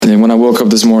when I woke up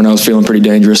this morning, I was feeling pretty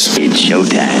dangerous. It's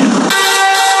showtime.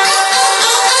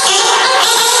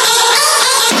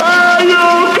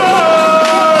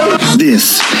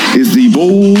 This is the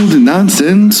Bold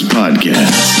Nonsense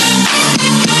Podcast.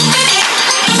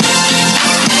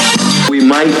 We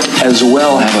might as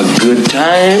well have a good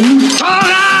time.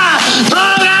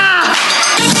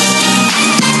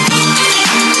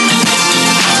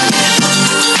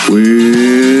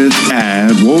 With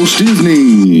at Walt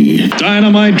Disney.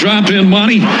 Dynamite drop-in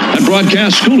money at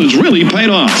broadcast school has really paid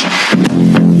off.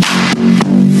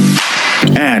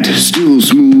 At Still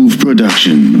Smooth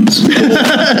Productions.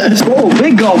 Oh,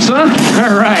 big gulps, huh?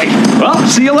 All right. Well,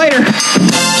 see you later.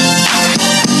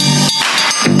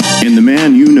 And the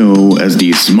man you know as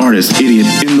the smartest idiot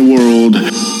in the world.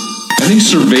 I think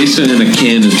cerveza in a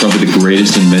can is probably the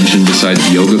greatest invention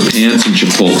besides yoga pants and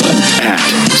Chipotle. At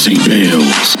St.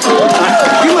 Bales.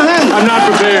 I'm not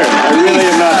prepared. I really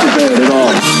am not prepared at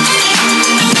all.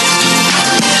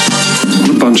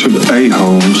 A bunch of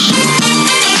a-holes.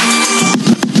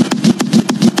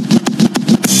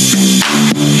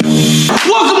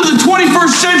 Welcome to the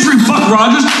 21st century, Buck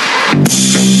Rogers.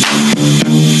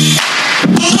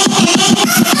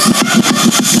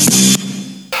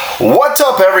 What's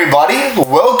up, everybody?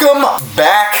 Welcome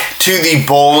back to the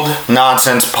Bold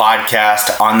Nonsense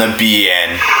Podcast on the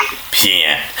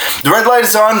BNPN. The red light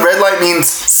is on. Red light means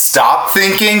stop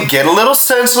thinking, get a little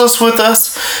senseless with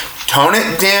us, tone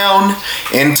it down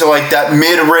into like that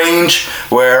mid-range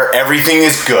where everything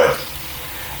is good.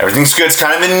 Everything's good. It's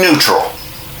kind of in neutral.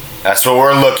 That's what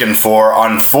we're looking for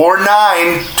on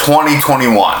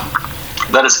 4/9/2021.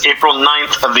 That is April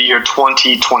 9th of the year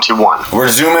 2021. We're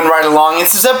zooming right along.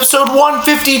 This is episode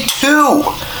 152.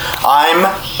 I'm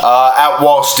at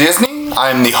Walt Disney.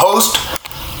 I'm the host.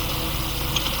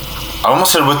 I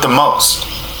almost said with the most.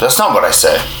 That's not what I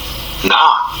said.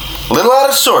 Nah. Little out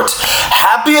of sorts.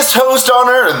 Happiest host on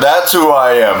earth. That's who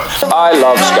I am. I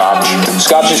love scotch.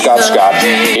 Scotchy, scotch, scotch.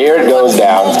 Here it goes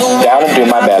down into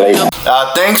my belly.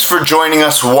 Thanks for joining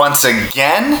us once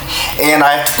again. And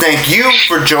I have to thank you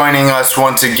for joining us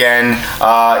once again.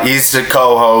 He's the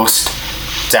co-host.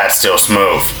 That's Still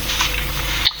Smooth.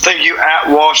 Thank you at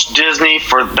Walt Disney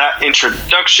for that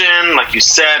introduction. Like you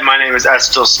said, my name is at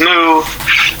Still Smooth,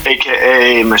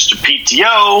 aka Mr.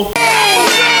 PTO.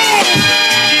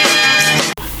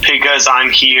 Because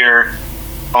I'm here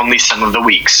only some of the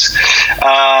weeks.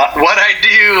 What I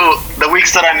do the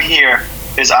weeks that I'm here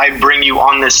is I bring you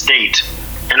on this date,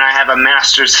 and I have a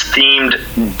Masters themed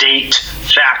date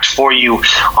fact for you.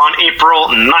 On April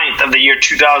 9th of the year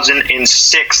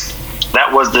 2006,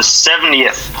 that was the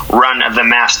 70th run of the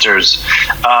Masters.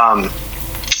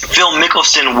 Phil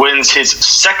Mickelson wins his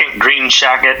second green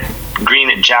jacket,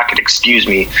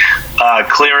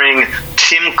 clearing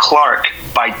Tim Clark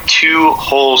by 2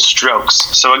 whole strokes.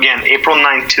 So again, April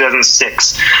 9th,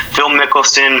 2006, Phil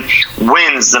Mickelson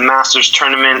wins the Masters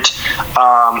tournament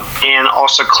and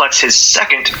also collects his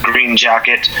second green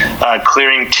jacket,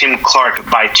 clearing Tim Clark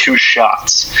by 2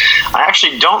 shots. I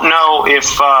actually don't know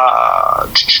if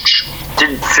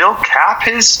did Phil cap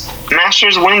his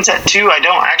Masters wins at 2? I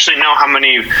don't actually know how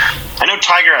many. I know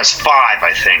Tiger has 5,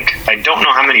 I think. I don't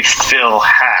know how many Phil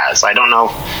has. I don't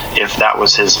know if that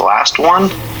was his last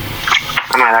one.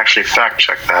 I might actually fact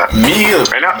check that.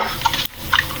 Right now.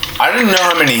 I didn't know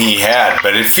how many he had,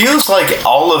 but it feels like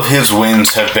all of his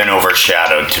wins have been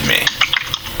overshadowed to me.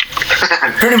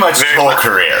 Pretty much his whole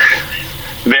career.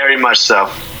 Very much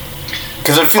so.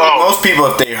 Because I feel like most people,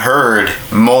 if they heard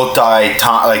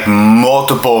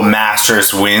multiple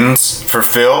Masters wins for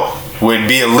Phil, would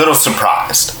be a little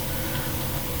surprised.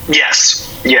 Yes,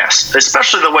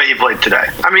 especially the way he played today.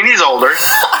 I mean, he's older.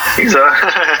 He's a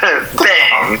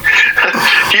bang.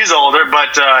 He's older,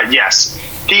 but yes,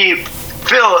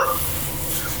 Phil.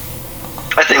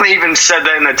 I think they even said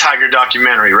that in the Tiger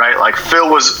documentary, right? Like Phil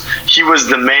was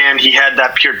the man. He had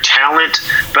that pure talent,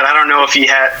 but I don't know if he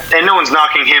had. And no one's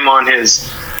knocking him on his,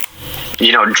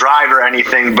 drive or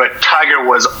anything. But Tiger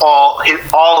was all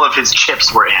of his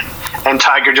chips were in. And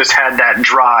Tiger just had that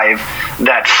drive,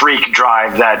 that freak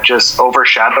drive that just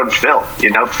overshadowed Phil.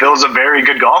 Phil's a very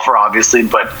good golfer, obviously,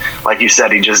 but like you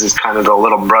said, he just is kind of the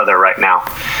little brother right now.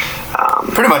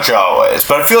 Pretty much always.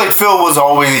 But I feel like Phil was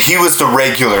was the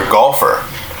regular golfer.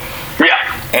 Yeah.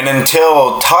 And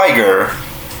until Tiger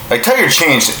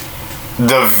changed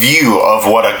the view of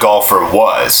what a golfer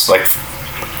was. Like,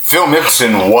 Phil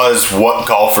Mickelson was what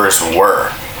golfers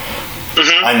were.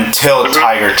 Until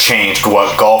Tiger changed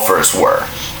what golfers were.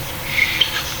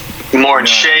 More in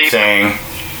shape,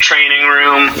 training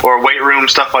room or weight room,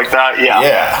 stuff like that.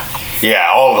 Yeah,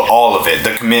 all of it.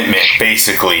 The commitment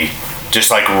basically just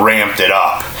like ramped it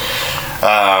up.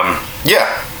 Yeah.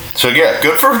 So yeah,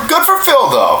 good for Phil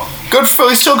though. Good for Phil.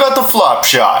 He still got the flop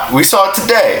shot. We saw it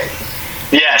today.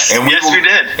 Yes. And we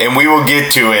did. And we will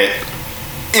get to it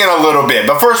in a little bit.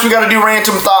 But first, we got to do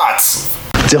random thoughts.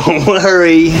 Don't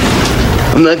worry.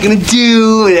 I'm not gonna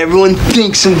do what everyone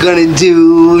thinks I'm gonna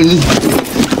do.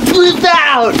 Flip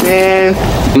out, man.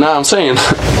 No, I'm saying,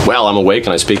 well, I'm awake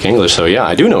and I speak English, so yeah,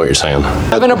 I do know what you're saying.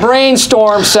 Having a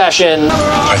brainstorm session.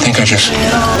 I think I just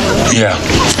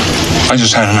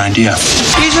had an idea.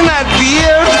 Isn't that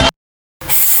beer?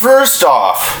 First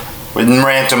off, with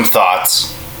random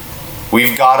thoughts,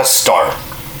 we've got to start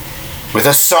with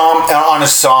on a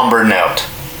somber note,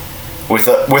 with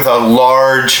a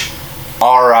large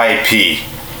R.I.P.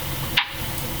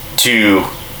 to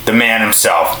the man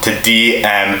himself, to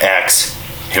DMX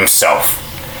himself.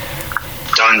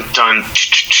 Dun dun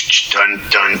dun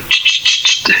dun.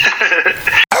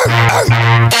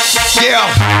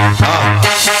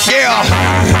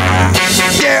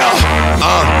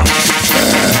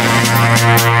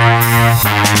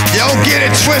 Don't get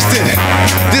it twisted.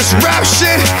 This rap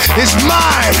shit is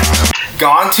mine.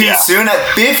 Gone too soon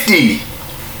at 50.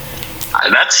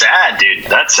 That's sad, dude.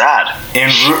 That's sad.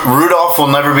 And Rudolph will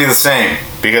never be the same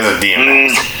because of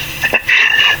DMX.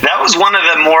 That was one of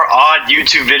the more odd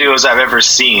YouTube videos I've ever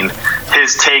seen.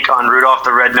 His take on Rudolph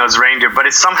the Red-Nosed Reindeer, but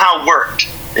it somehow worked.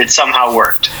 And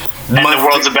the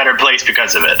world's a better place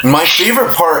because of it. My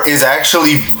favorite part is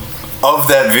actually of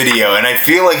that video, and I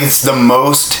feel like it's the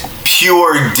most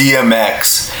pure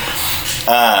DMX,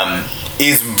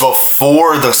 is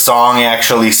before the song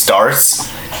actually starts.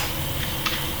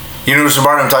 You know which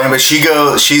part I'm talking about?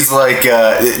 She's like,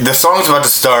 the song's about to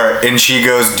start, and she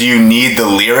goes, "Do you need the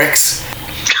lyrics?"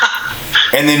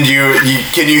 And then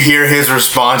can you hear his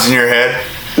response in your head?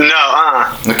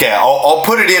 No, Okay, I'll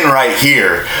put it in right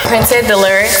here. Printed the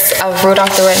lyrics of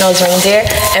Rudolph the Red-Nosed Reindeer,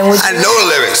 and I know the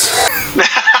lyrics.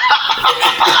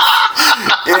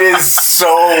 It is so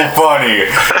funny.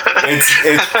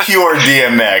 It's pure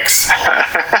DMX.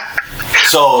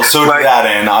 So to that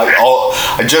end,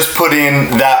 I just put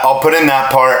in that. I'll put in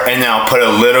that part, and then I'll put a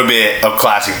little bit of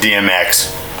classic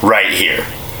DMX right here.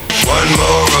 One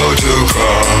more road to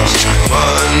cross,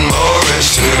 one more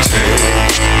risk to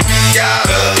take.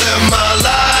 Gotta live my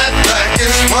life like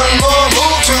it's one more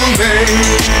move to make.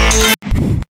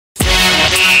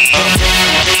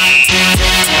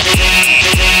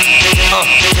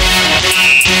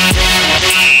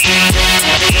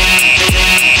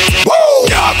 Woo!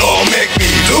 Y'all gon' make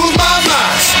me lose my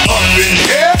mind. Up in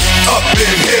here, up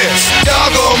in here.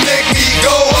 Y'all gon' make me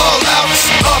go all out.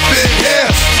 Up in here,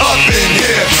 up in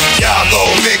here. Y'all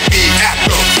gon' make me act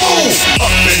a fool. Up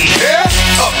in here,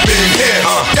 up in here.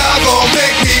 Y'all gon'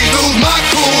 make me lose my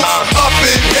cool. Up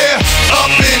in here,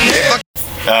 up in here.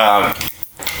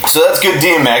 So that's good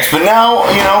DMX, but now,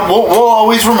 we'll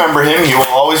always remember him. He will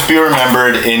always be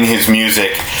remembered in his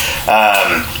music.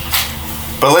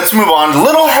 But let's move on to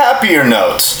little happier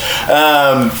notes.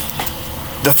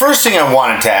 The first thing I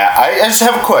wanted to add, I just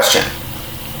have a question.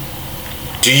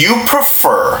 Do you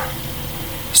prefer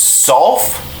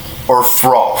Sulf or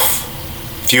Frolf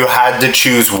if you had to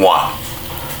choose one?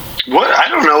 What? I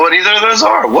don't know what either of those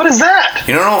are. What is that?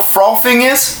 You don't know what Frolfing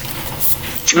is?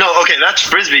 No, okay, that's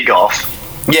Frisbee golf.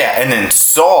 Yeah, and then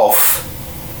Sulf,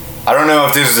 I don't know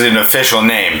if this is an official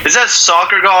name. Is that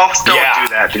soccer golf? Don't do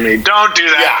that to me. Don't do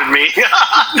that to me.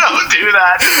 Don't do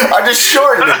that. I just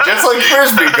shortened it, just like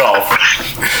Frisbee golf.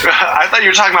 I thought you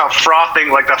were talking about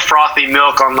frothing, like the frothy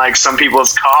milk on like some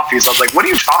people's coffees. I was like, what are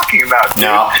you talking about, dude?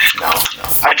 No.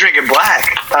 I drink it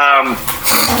black.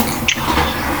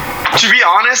 To be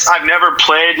honest, I've never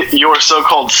played your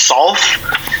so-called Sulf,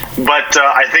 but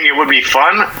I think it would be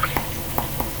fun.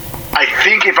 I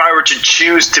think if I were to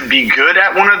choose to be good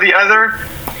at one or the other,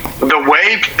 the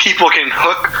way people can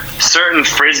hook certain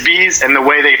frisbees and the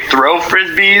way they throw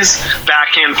frisbees,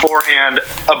 backhand, forehand,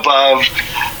 above,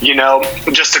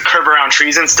 just to curve around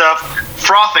trees and stuff,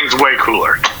 frothing's way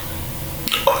cooler.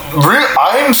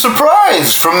 I'm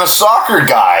surprised from the soccer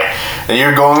guy that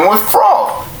you're going with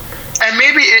froth. And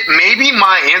maybe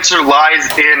my answer lies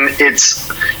in it's,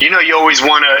 you always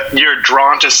you're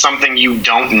drawn to something you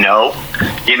don't know,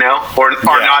 or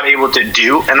are not able to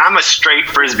do. And I'm a straight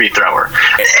frisbee thrower,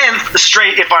 and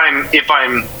straight if I'm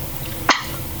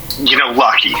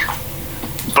lucky.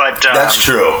 But that's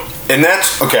true, and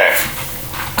that's okay.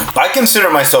 I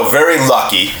consider myself very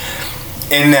lucky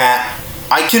in that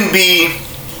I can be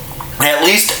at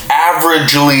least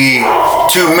averagely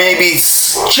to maybe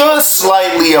just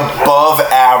slightly above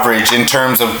average in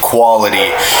terms of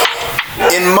quality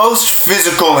in most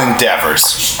physical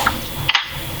endeavors.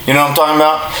 You know what I'm talking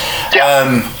about?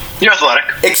 Yeah. You're athletic.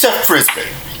 Except Frisbee.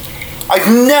 I've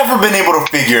never been able to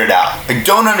figure it out. I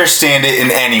don't understand it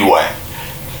in any way.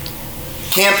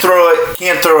 Can't throw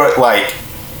it like,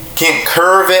 can't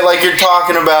curve it like you're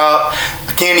talking about.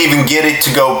 I can't even get it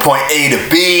to go point A to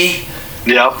B.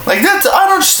 Yep. Like I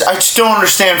just don't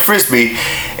understand Frisbee,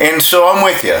 and so I'm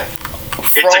with you.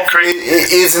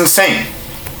 It is insane.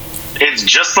 It's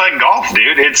just like golf,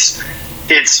 dude. It's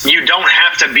you don't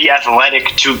have to be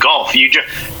athletic to golf.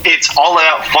 It's all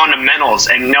about fundamentals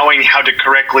and knowing how to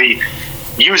correctly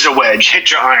use a wedge, hit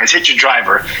your irons, hit your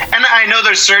driver. And I know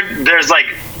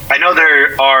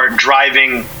there are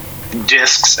driving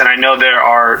discs, and I know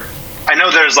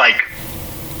there's like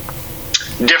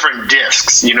different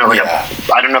discs, you know, like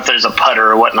I don't know if there's a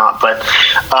putter or whatnot, but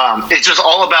it's just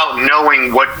all about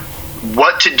knowing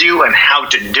what to do and how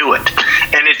to do it.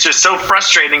 And it's just so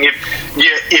frustrating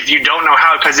if you don't know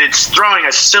how, because it's throwing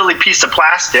a silly piece of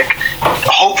plastic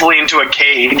hopefully into a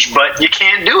cage, but you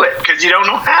can't do it because you don't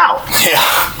know how.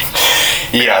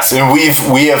 Yes, and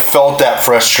we have felt that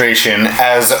frustration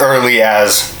as early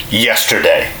as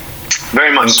yesterday.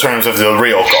 Very much in terms of the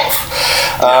real golf.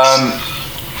 Yes.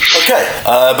 Okay,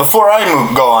 before I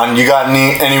go on, you got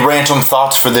any random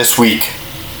thoughts for this week?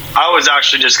 I was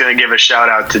actually just going to give a shout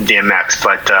out to DMX,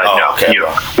 but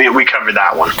we covered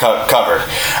that one. Covered.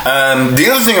 The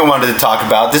other thing I wanted to talk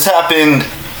about, this happened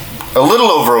a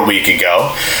little over a week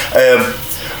ago,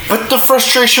 but the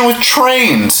frustration with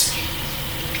trains.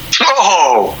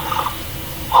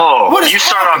 You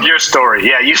start off your story.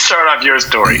 Yeah, you start off your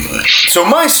story. So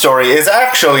my story is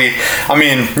actually, I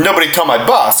mean, nobody tell my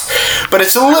boss, but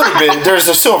it's a little bit, there's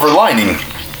a silver lining.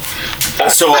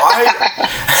 So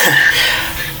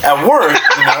at work,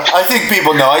 I think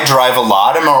people know I drive a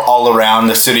lot. I'm all around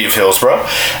the city of Hillsborough.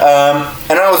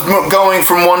 And I was going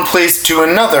from one place to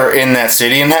another in that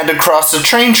city and had to cross the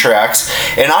train tracks.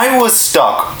 And I was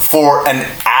stuck for an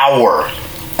hour.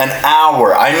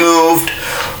 I moved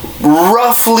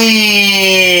roughly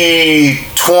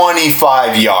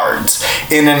 25 yards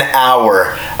in an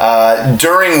hour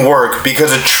during work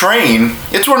because a train,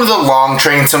 it's one of the long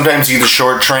trains, sometimes either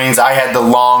short trains. I had the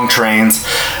long trains.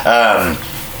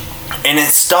 And it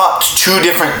stopped 2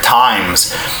 different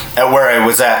times at where I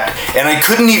was at. And I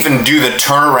couldn't even do the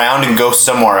turnaround and go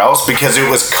somewhere else because it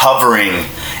was covering.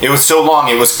 It was so long,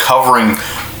 it was covering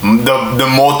the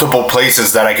multiple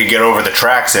places that I could get over the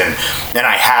tracks in. And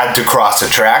I had to cross the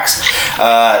tracks.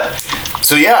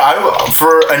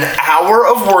 For an hour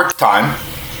of work time,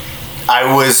 I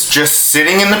was just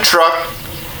sitting in the truck,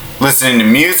 listening to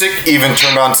music, even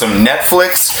turned on some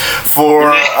Netflix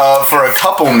for a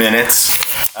couple minutes.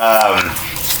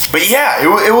 But yeah,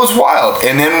 it was wild.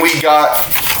 And then we got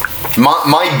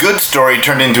my good story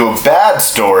turned into a bad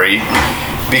story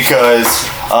because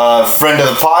a friend of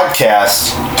the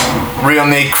podcast, Real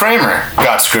Nate Kramer,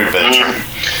 got screwed by the train.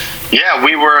 Yeah,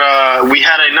 we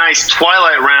had a nice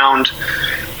twilight round.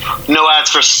 No ads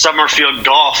for Summerfield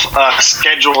Golf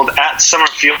scheduled at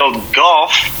Summerfield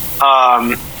Golf.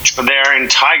 There in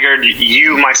Tigard,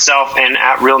 you, myself, and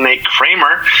at Real Nate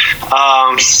Kramer,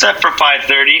 set for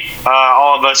 5:30.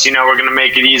 All of us, we're going to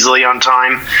make it easily on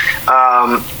time.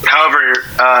 However,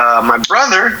 my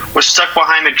brother was stuck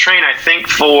behind the train, I think,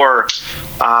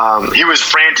 he was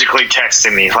frantically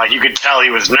texting me. Like, you could tell he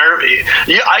was nervous.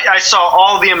 I saw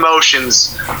all the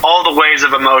emotions, all the waves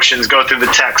of emotions go through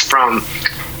the text from,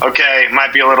 okay,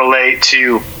 might be a little late,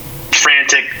 to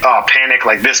frantic, panic,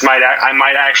 like I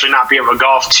might actually not be able to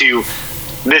golf, to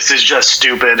this is just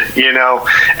stupid,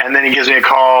 and then he gives me a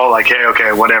call like, hey,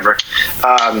 okay, whatever.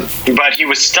 But he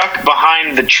was stuck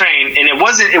behind the train, and it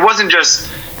wasn't just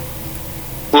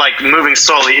like moving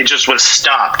slowly, it just was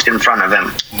stopped in front of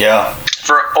him. Yeah.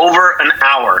 For over an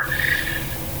hour.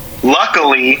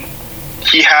 Luckily,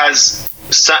 he has,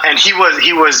 and he was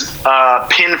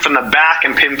pinned from the back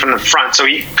and pinned from the front, so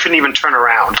he couldn't even turn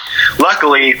around.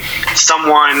 Luckily,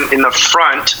 someone in the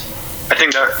front, I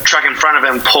think the truck in front of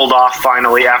him, pulled off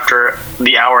finally after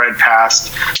the hour had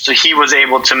passed, so he was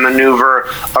able to maneuver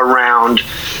around.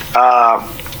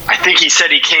 I think he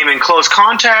said he came in close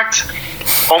contact,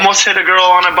 almost hit a girl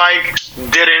on a bike,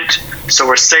 didn't, so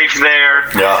we're safe there.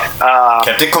 Yeah.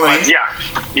 Kept it clean. Yeah.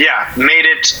 Made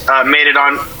it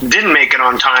on. Didn't make it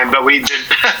on time, but we did.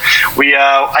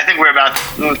 I think we're about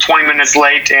 20 minutes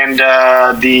late, and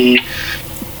did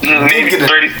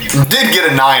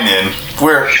get a 9 in.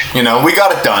 We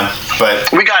got it done,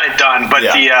 but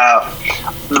yeah.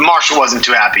 The marshal wasn't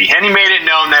too happy, and he made it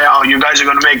known that, you guys are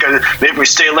going to make we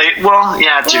stay late. Well,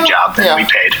 yeah, it's your job. Then we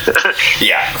paid.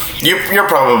 Yeah, you're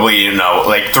probably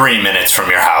like 3 minutes from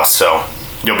your house, so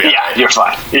You'll be yeah, you're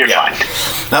fine. You're fine.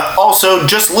 Now, also,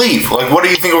 just leave. Like, what do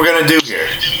you think we're going to do here?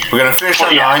 We're going to finish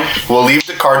on 9. We'll leave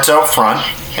the carts out front,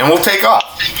 and we'll take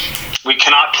off. We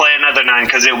cannot play another 9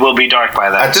 because it will be dark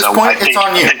by then. At this point, it's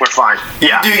on you. I think we're fine.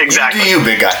 Yeah, exactly. You do you,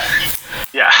 big guy.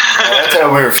 Yeah. That's how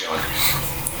we were feeling.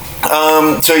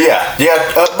 So,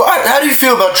 but how do you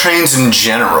feel about trains in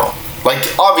general?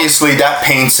 Like, obviously, that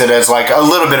paints it as, like, a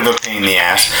little bit of a pain in the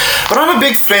ass. But I'm a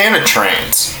big fan of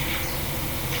trains.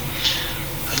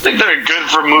 I think they're good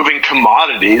for moving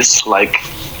commodities like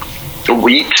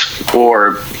wheat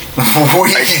or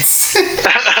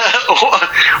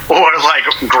or like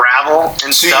gravel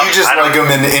and so stuff. You just like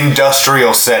them in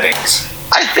industrial settings.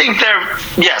 I think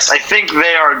I think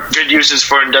they are good uses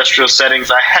for industrial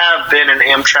settings. I have been an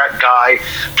Amtrak guy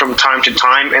from time to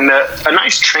time, and a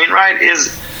nice train ride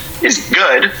is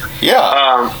good.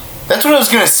 Yeah. That's what I was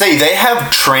going to say. They have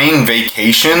train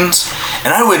vacations,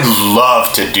 and I would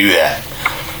love to do that.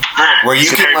 Where you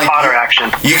can Harry Potter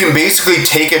action. You can basically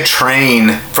take a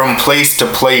train from place to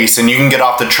place, and you can get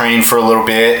off the train for a little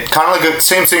bit. Kind of like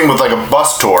same thing with like a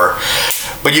bus tour,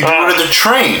 but you do it at the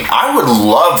train. I would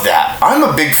love that. I'm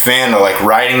a big fan of like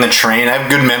riding the train. I have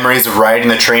good memories of riding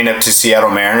the train up to Seattle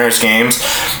Mariners games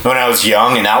when I was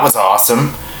young, and that was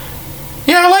awesome.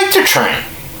 Yeah, I like the train.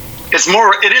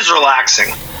 It is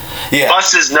relaxing. Yeah.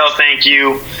 Buses, no thank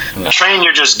you. No. Train,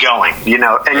 you're just going, and you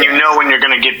know when you're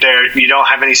going to get there. You don't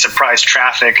have any surprise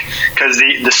traffic because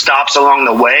the stops along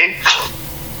the way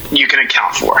you can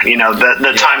account for.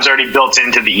 The time's already built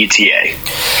into the ETA.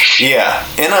 Yeah,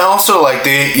 and I also like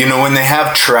when they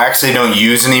have tracks they don't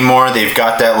use anymore, they've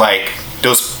got that like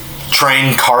those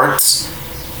train carts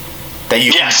that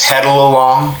you can pedal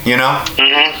along,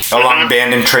 along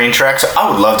abandoned train tracks. I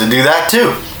would love to do that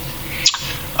too.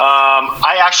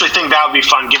 I actually think that would be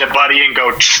fun. Get a buddy and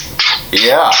go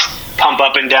pump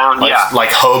up and down. Like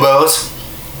hobos?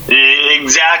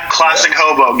 Exact classic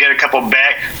hobo. Get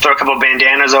throw a couple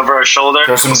bandanas over our shoulder.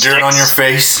 Throw some dirt on your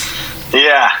face.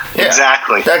 Yeah,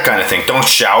 exactly. That kind of thing. Don't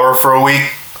shower for a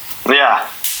week. Yeah.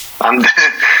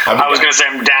 I was going to say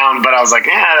I'm down, but I was like,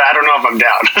 I don't know if I'm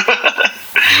down.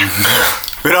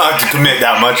 We don't have to commit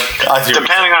that much.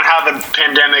 Depending on how the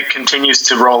pandemic continues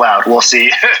to roll out, we'll see.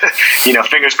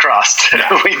 Fingers crossed.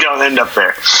 We don't end up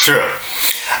there. True.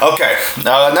 Okay.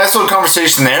 Nice little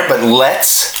conversation there, but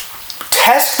let's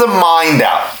test the mind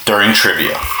out during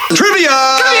trivia. Trivia!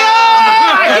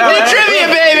 Trivia,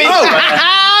 baby!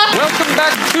 Welcome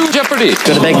back to Jeopardy!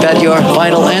 Gonna make that your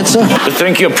final answer? You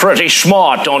think you're pretty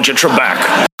smart, don't you,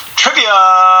 Trebek?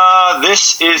 Trivia!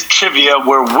 This is trivia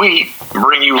where we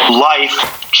bring you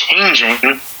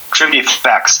life-changing trivia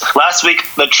facts. Last week,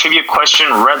 the trivia question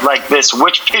read like this.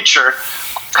 Which pitcher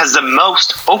has the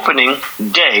most opening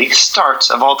day starts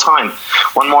of all time?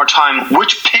 One more time.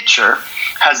 Which pitcher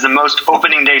has the most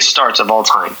opening day starts of all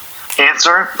time?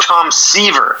 Answer, Tom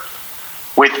Seaver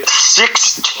with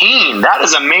 16. That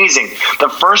is amazing. The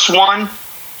first one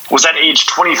was at age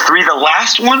 23. The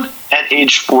last one at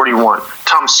age 41.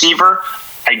 Tom Seaver,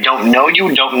 I don't know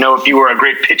you. Don't know if you were a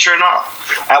great pitcher or not.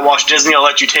 At Walt Disney, I'll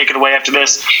let you take it away after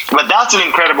this. But that's an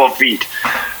incredible feat.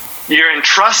 You're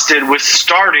entrusted with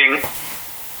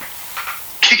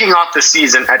kicking off the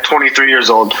season at 23 years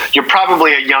old. You're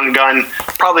probably a young gun,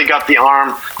 probably got the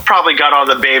arm, probably got all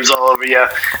the babes all over you.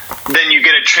 Then you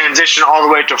get a transition all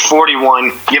the way to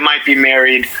 41. You might be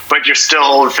married, but you're still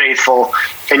Old Faithful,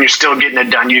 and you're still getting it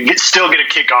done. You still get a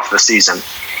kick off the season.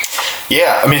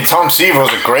 Yeah, Tom Seaver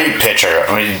was a great pitcher.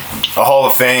 A Hall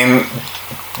of Fame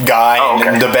guy,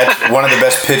 and one of the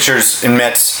best pitchers in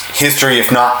Mets history,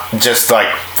 if not just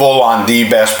like full on the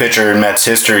best pitcher in Mets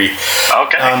history.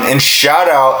 Okay. And shout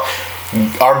out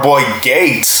our boy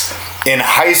Gates. In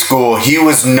high school, he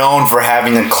was known for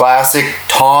having a classic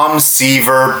Tom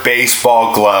Seaver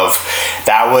baseball glove.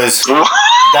 That was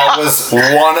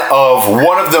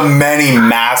one of the many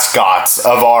mascots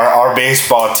of our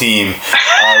baseball team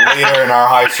later in our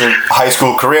high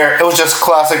school career. It was just a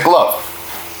classic glove.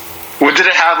 Well, did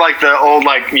it have like the old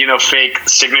fake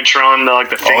signature on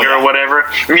the finger or whatever?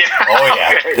 Yeah. Oh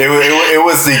yeah. Okay. It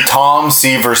was the Tom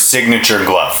Seaver signature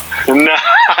glove.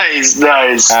 Nice.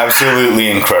 Absolutely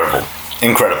incredible.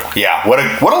 Yeah. What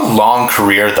a long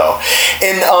career though.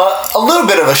 And a little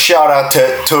bit of a shout out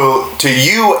to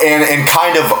you and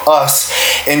kind of us.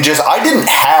 And just I didn't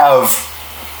have.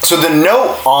 So the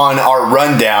note on our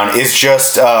rundown is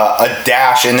just a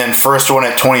dash and then first one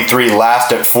at 23,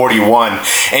 last at 41.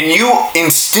 And you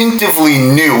instinctively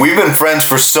knew, we've been friends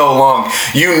for so long,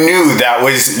 you knew that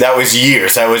was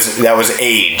years, that was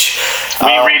age. We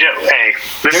read it, hey,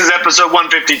 this is episode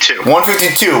 152.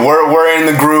 152, we're in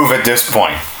the groove at this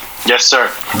point. Yes,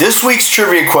 sir. This week's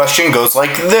trivia question goes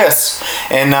like this,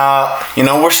 and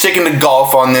we're sticking to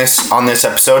golf on this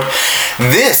episode.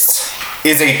 This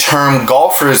is a term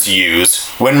golfers use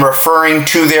when referring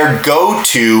to their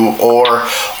go-to or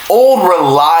old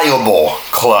reliable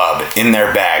club in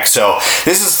their bag. So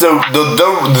this is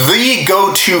the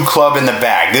go-to club in the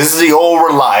bag. This is the old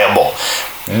reliable.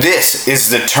 This is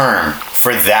the term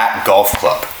for that golf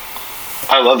club.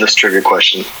 I love this trivia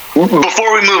question.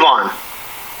 Before we move on,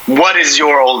 what is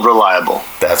your old reliable?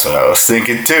 That's what I was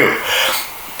thinking too.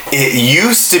 It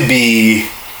used to be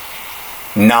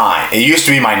 9. It used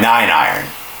to be my 9-iron.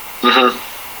 Mm-hmm.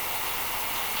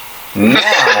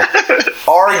 Now,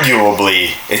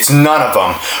 arguably, it's none of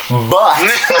them. But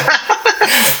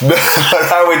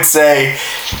I would say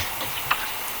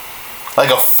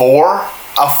like a 4,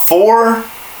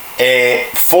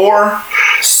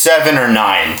 7, or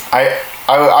 9.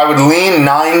 I would lean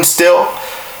 9 still,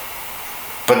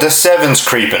 but the 7's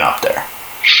creeping up there.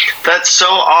 That's so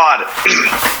odd.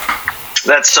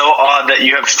 That's so odd that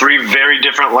you have 3 very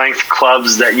different length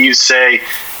clubs that you say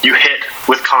you hit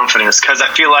with confidence. Because I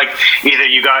feel like either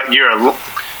you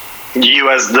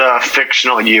as the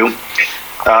fictional you,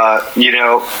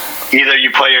 either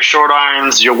you play your short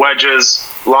irons, your wedges,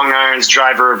 long irons,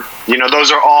 driver.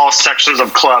 Those are all sections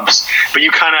of clubs. But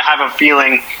you kind of have a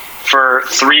feeling for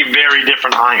 3 very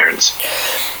different irons.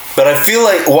 But I feel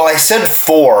like, I said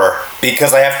 4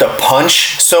 because I have to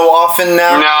punch so often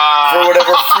now for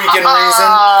whatever freaking reason.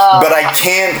 But I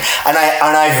can't, and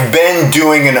I've been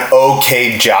doing an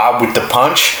okay job with the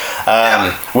punch,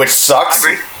 which sucks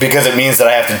because it means that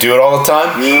I have to do it all the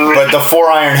time. But the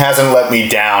 4-iron hasn't let me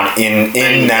down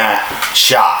in that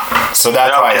shot, so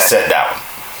that's why I said that one.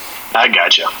 I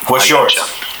gotcha. What's yours?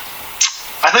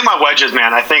 I think my wedges,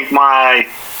 man. I think my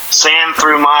sand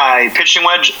through my pitching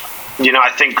wedge.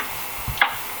 I think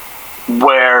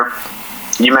where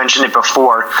you mentioned it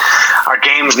before, our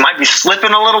games might be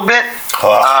slipping a little bit,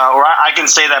 or I can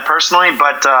say that personally,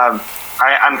 but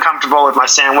I'm comfortable with my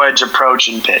sand wedge approach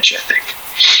and pitch, I think.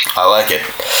 I like it.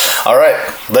 All right,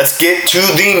 let's get to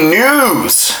the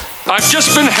news. I've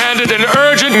just been handed an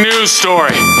urgent news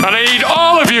story, and I need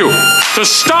all of you to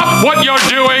stop what you're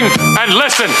doing and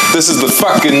listen. This is the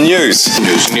fucking news.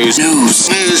 News.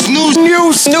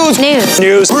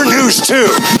 We're news too.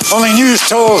 Only news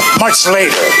told much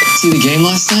later. See the game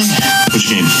last night? Which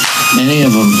game? Any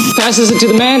of them. Passes it to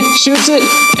the man, shoots it,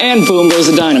 and boom goes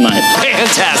the dynamite.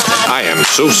 Fantastic. I am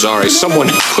so sorry.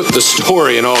 Someone put the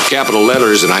story in all capital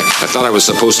letters, and I thought I was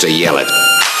supposed to yell it.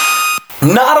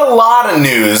 Not a lot of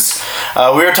news.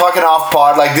 We were talking off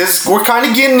pod like this. We're kind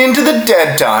of getting into the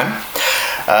dead time.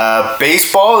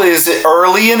 Baseball is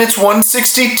early and it's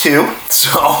 162.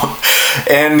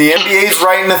 And the NBA's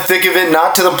right in the thick of it.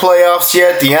 Not to the playoffs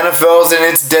yet. The NFL's in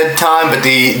its dead time, but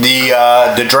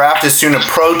the draft is soon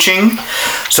approaching.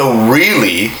 So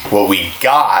really, what we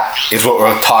got is what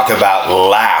we'll talk about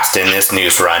last in this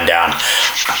news rundown.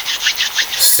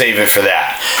 Save it for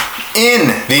that. In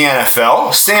the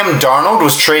NFL, Sam Darnold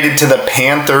was traded to the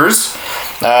Panthers.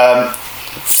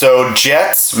 So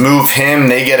Jets move him.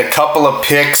 They get a couple of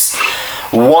picks.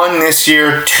 1 this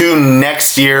year, 2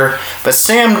 next year. But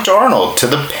Sam Darnold to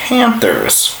the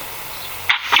Panthers.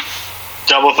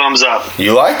 Double thumbs up.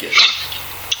 You like it?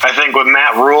 I think with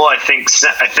Matt Rule, I think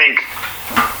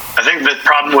the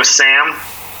problem with Sam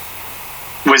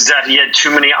was that he had too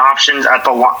many options at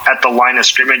the line of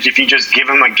scrimmage. If you just give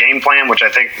him a game plan, which I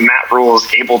think Matt Rule is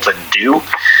able to do,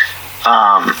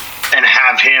 and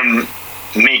have him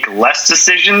make less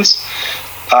decisions,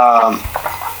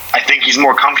 I think he's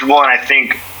more comfortable, and I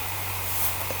think,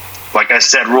 like I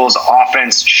said, Rule's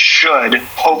offense should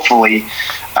hopefully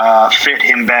fit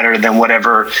him better than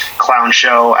whatever clown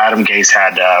show Adam Gase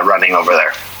had running over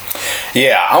there.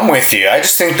 Yeah, I'm with you. I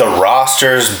just think the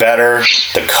roster's better,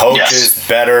 the coach is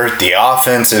better, the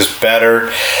offense is better.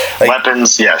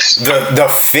 Weapons, yes. The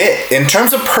fit, in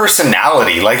terms of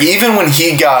personality, even when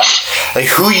he got,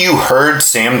 who you heard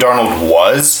Sam Darnold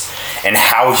was and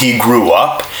how he grew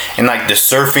up, and the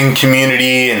surfing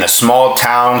community and the small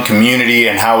town community,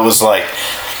 and how it was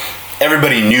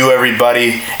everybody knew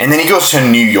everybody, and then he goes to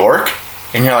New York,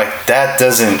 and you're like, that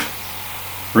doesn't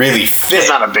really fit. It's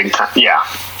not a big time, yeah.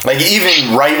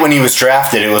 Even right when he was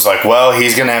drafted, it was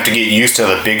he's going to have to get used to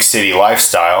the big city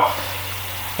lifestyle.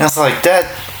 And I was like,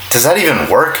 does that even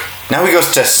work? Now he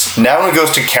goes to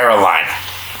Carolina.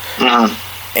 Mm-hmm.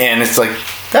 And it's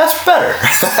that's better.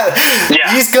 Yeah.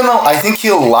 I think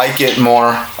he'll like it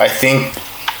more. I think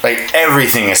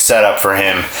everything is set up for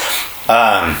him.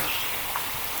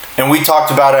 And we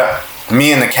talked about it,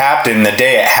 me and the captain, the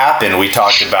day it happened, we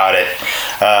talked about it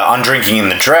on Drinking in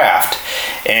the Draft.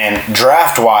 And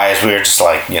draft-wise, we were just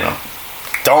like,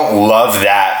 don't love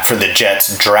that for the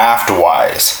Jets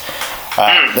draft-wise.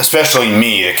 Especially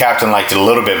me, the captain liked it a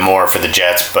little bit more for the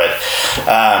Jets, but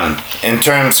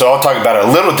so I'll talk about it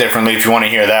a little differently. If you want to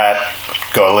hear that,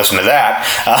 go listen to that.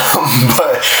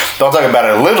 But I'll talk about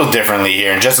it a little differently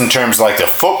here, and just in terms of like the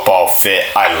football fit,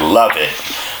 I love it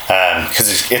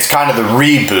because it's kind of the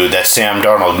reboot that Sam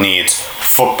Darnold needs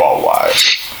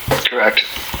football-wise. Correct.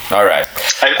 All right.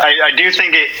 I do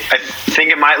think I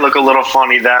think it might look a little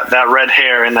funny that red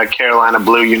hair in that Carolina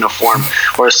blue uniform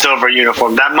or a silver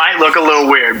uniform. That might look a little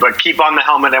weird, but keep on the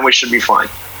helmet and we should be fine.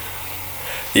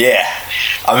 Yeah.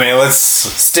 I mean, let's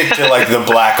stick to like the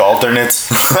black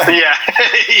alternates. Yeah,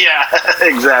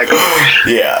 exactly.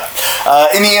 Yeah.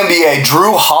 In the NBA,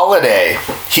 Drew Holiday,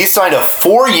 he signed a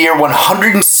 4-year,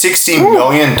 $160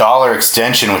 million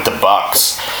extension with the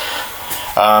Bucks.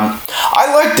 I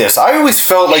like this. I always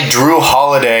felt like Drew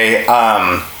Holiday,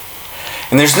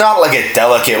 and there's not like a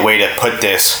delicate way to put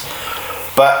this,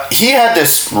 but he had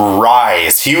this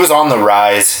rise. He was on the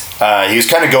rise. He was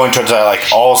kind of going towards that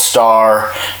like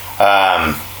all-star,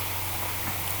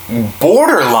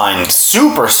 borderline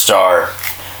superstar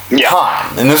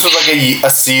time. And this was like a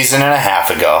season and a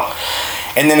half ago.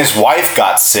 And then his wife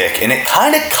got sick, and it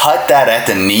kind of cut that at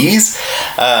the knees.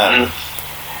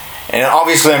 And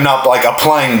obviously, I'm not like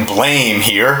applying blame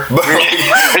here, but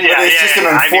it's just an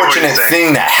unfortunate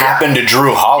thing that happened to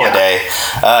Drew Holiday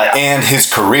and his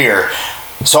career.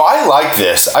 So I like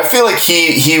this. I feel like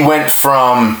he went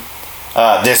from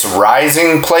this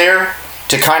rising player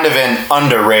to kind of an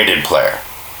underrated player.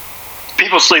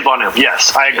 People sleep on him.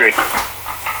 Yes, I agree.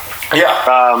 Yeah.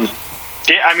 I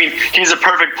mean, he's a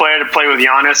perfect player to play with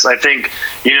Giannis. I think,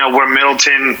 where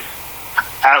Middleton,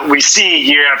 we see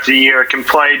year after year, can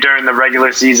play during the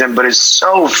regular season, but is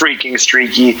so freaking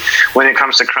streaky when it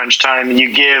comes to crunch time.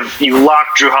 You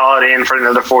lock Drew Holiday in for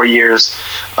another 4 years.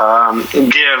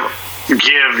 Give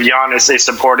Giannis a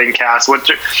supporting cast,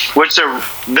 which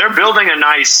they're building a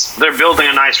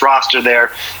nice roster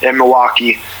there in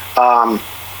Milwaukee.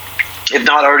 If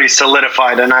not already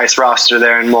solidified a nice roster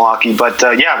there in Milwaukee. But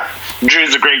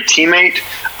Drew's a great teammate.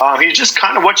 He's just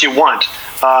kind of what you want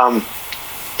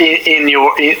if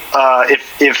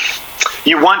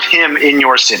you want him in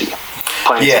your city.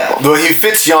 Yeah, well, he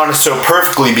fits Giannis so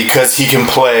perfectly because he can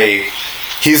play.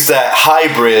 He's that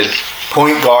hybrid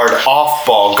point guard,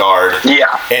 off-ball guard.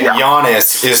 Yeah. And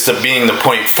Giannis is being the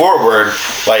point forward.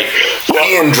 Like,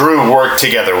 he and Drew work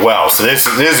together well. So this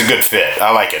is a good fit.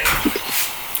 I like it.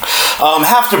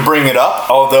 Have to bring it up,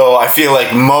 although I feel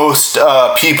like most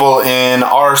people in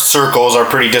our circles are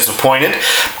pretty disappointed.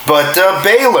 But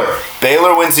Baylor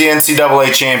wins the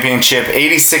NCAA championship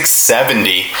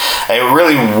 86-70. It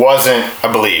really wasn't, I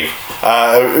believe,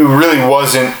 it really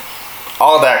wasn't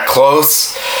all that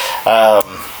close.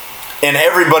 And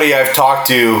everybody I've talked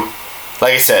to,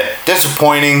 like I said,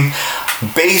 disappointing.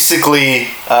 Basically,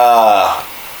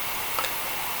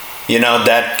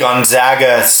 that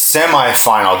Gonzaga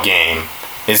semifinal game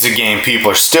is the game people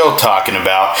are still talking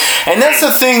about. And that's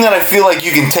the thing that I feel like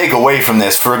you can take away from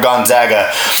this for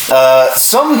Gonzaga.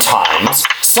 Sometimes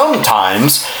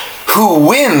who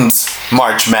wins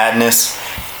March Madness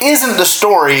isn't the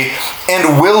story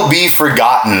and will be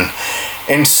forgotten.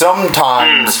 And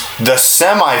sometimes the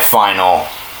semifinal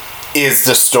is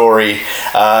the story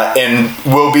and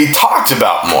will be talked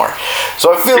about more.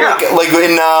 So I feel like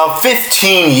in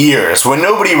 15 years, when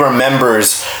nobody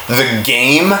remembers the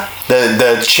game,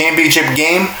 the championship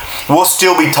game, we'll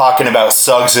still be talking about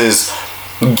Suggs'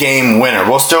 game winner.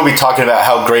 We'll still be talking about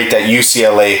how great that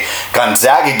UCLA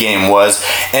Gonzaga game was,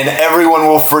 and everyone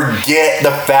will forget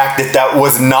the fact that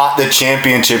was not the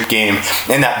championship game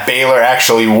and that Baylor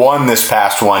actually won this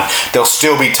past one. They'll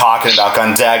still be talking about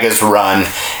Gonzaga's run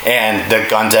and the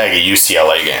Gonzaga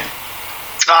UCLA game.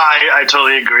 I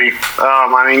totally agree.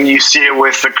 I mean, you see it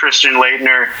with the Christian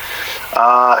Laettner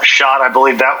shot. I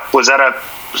believe that was at a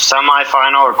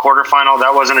semifinal or quarterfinal.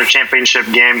 That wasn't a championship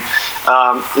game,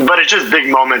 but it's just big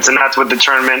moments, and that's what the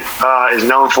tournament is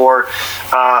known for.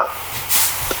 I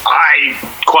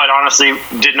quite honestly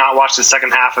did not watch the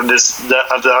second half of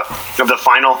the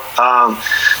final.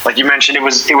 Like you mentioned, it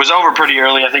was over pretty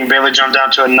early. I think Baylor jumped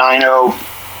down to a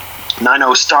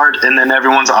 9-0 start, and then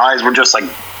everyone's eyes were just like,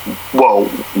 whoa,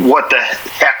 what the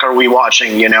heck are we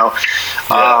watching, And I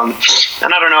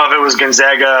don't know if it was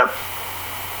Gonzaga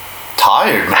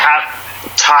tired,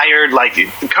 like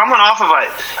coming off of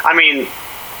it. I mean,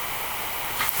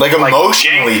 Like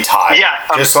emotionally tied. Yeah,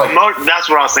 just that's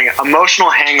what I was thinking. Emotional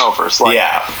hangovers. Like,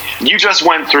 you just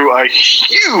went through a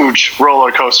huge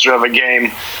roller coaster of a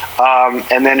game,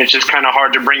 and then it's just kind of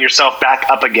hard to bring yourself back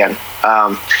up again.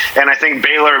 And I think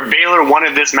Baylor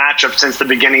wanted this matchup since the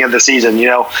beginning of the season. You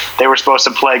know, they were supposed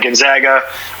to play Gonzaga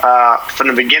from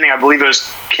the beginning. I believe it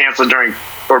was canceled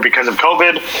because of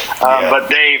COVID, but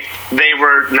they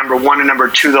were number 1 and number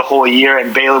 2 the whole year,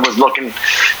 and Baylor was looking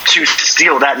to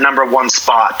steal that number 1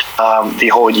 spot the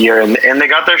whole year, and they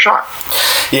got their shot.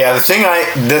 Yeah, the thing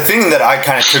that I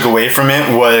kind of took away from it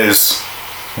was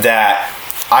that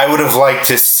I would have liked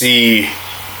to see,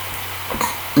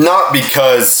 not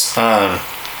because of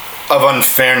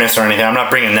unfairness or anything, I'm not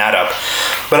bringing that up,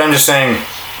 but I'm just saying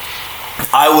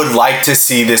I would like to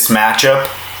see this matchup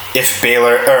if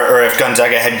Baylor or if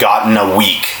Gonzaga had gotten a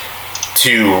week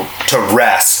to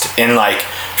rest and like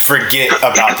forget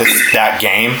about that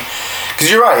game, because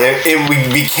you're right,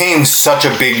 it became such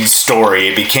a big story.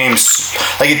 It became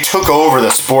like it took over the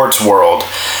sports world.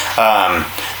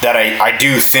 That I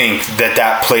do think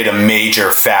that played a major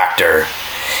factor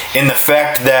in the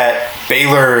fact that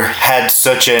Baylor had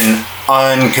such an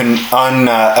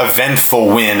uneventful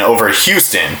win over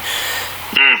Houston.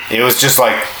 It was just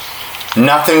like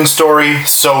nothing story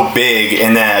so big,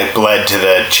 and then it led to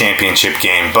the championship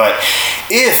game. But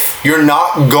if you're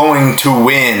not going to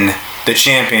win the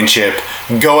championship,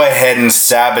 go ahead and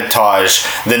sabotage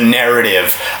the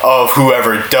narrative of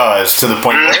whoever does, to the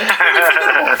point where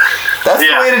that's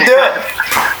the way to do it.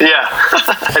 Yeah,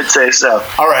 I'd say so.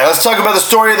 All right, let's talk about the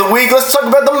story of the week. Let's talk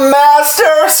about the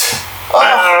Masters.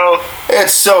 Oh,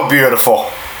 it's so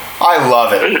beautiful. I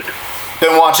love it.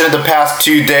 Been watching it the past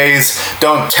 2 days.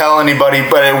 Don't tell anybody,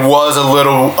 but it was a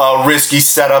little risky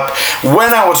setup when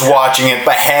I was watching it.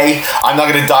 But hey, I'm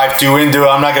not gonna dive too into it.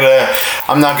 I'm not going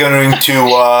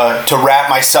to wrap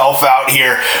myself out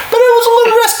here. But it was a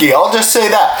little risky. I'll just say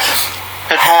that.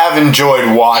 Have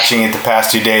enjoyed watching it the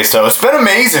past 2 days, so it's been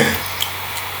amazing.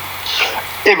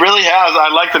 It really has. I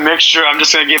like the mixture. I'm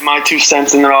just going to give my 2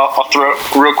 cents, and then I'll throw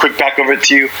it real quick back over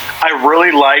to you. I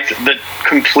really liked the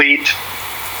complete,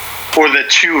 or the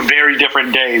 2 very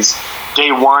different days.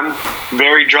 Day 1,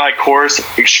 very dry course,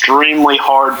 extremely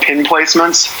hard pin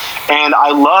placements, and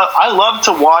I love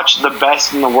to watch the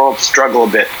best in the world struggle a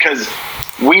bit, because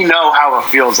we know how it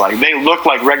feels like. They look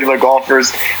like regular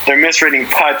golfers. They're misreading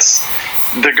putts.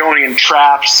 They're going in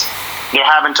traps. They're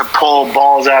having to pull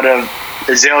balls out of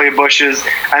azalea bushes.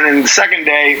 And then the second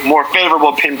day, more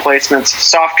favorable pin placements,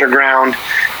 softer ground,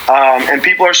 and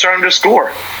people are starting to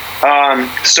score.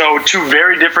 So 2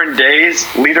 very different days.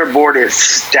 Leaderboard is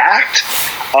stacked.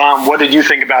 What did you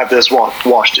think about this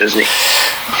wash, Disney?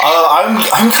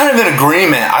 I'm kind of in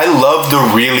agreement. I love the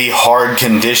really hard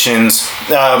conditions.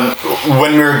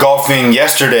 When we were golfing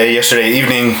yesterday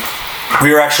evening,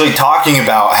 we were actually talking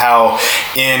about how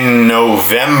in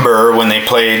November, when they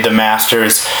played the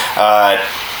Masters,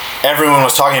 everyone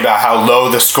was talking about how low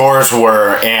the scores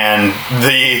were, and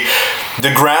the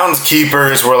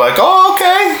groundskeepers were like, "Oh,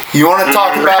 okay. You want to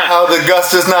talk about how the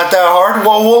Augusta's not that hard?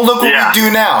 Well, look what we do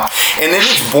now." And it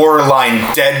is borderline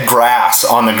dead grass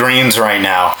on the greens right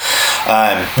now.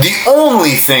 The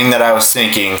only thing that I was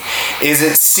thinking is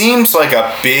it seems like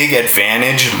a big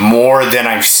advantage, more than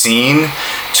I've seen,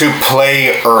 to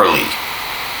play early.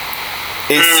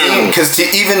 It seemed, because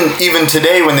even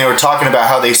today when they were talking about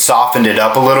how they softened it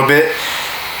up a little bit,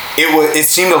 it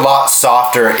seemed a lot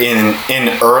softer in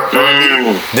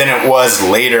early than it was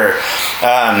later.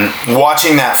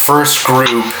 Watching that first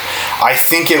group, I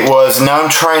think it was, now I'm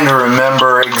trying to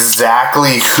remember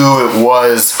exactly who it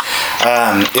was.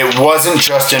 It wasn't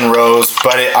Justin Rose,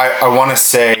 but I want to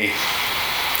say,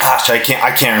 gosh, I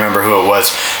can't remember who it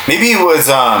was. Maybe it was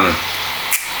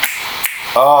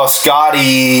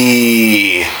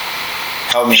Scotty.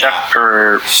 Help me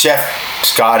out.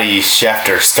 Scotty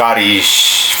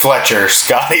Fletcher.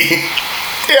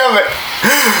 Damn it.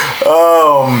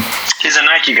 He's a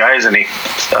Nike guy, isn't he?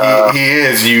 He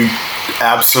is, you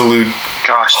absolute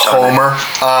homer.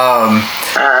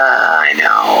 I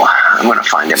know. I'm going to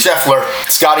find him.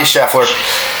 Scotty Scheffler.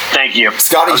 Thank you.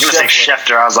 Scotty I was going to say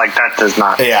Schefter. I was like, that does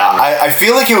not. Yeah, I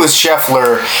feel like it was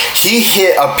Scheffler. He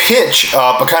hit a pitch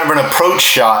up, a kind of an approach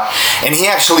shot, and he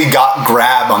actually got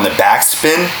grab on the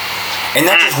backspin. And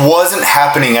that just wasn't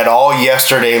happening at all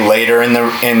yesterday later in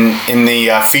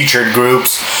the featured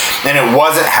groups, and it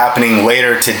wasn't happening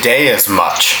later today as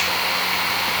much.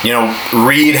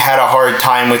 Reed had a hard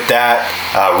time with that.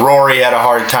 Rory had a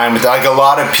hard time with that. Like, a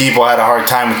lot of people had a hard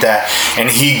time with that, and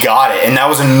he got it. And that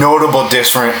was a notable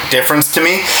difference to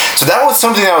me. So that was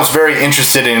something that I was very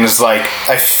interested in, is like,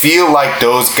 I feel like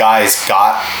those guys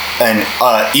got an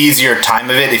easier time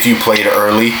of it if you played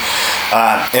early.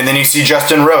 And then you see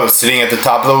Justin Rose sitting at the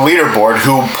top of the leaderboard,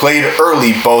 who played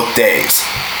early both days.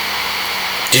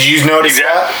 Did you notice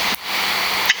that?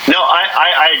 No,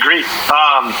 I agree.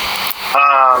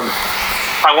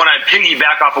 I want to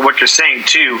piggyback off of what you're saying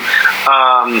too.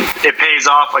 It pays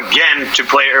off again to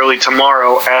play early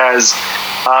tomorrow, as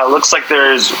looks like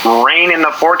there's rain in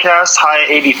the forecast, high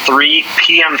 83,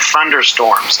 p.m.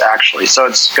 thunderstorms actually. So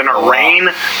it's going to rain,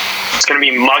 it's going to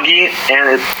be muggy, and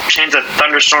it changes to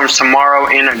thunderstorms tomorrow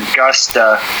in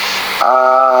Augusta.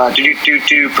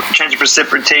 Chance of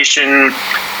precipitation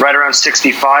right around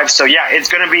 65. So yeah, it's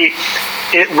going to be.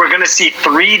 We're going to see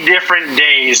 3 different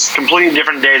days, completely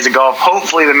different days of golf.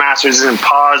 Hopefully the Masters isn't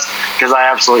paused, because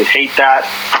I absolutely hate that.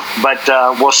 But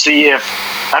we'll see if,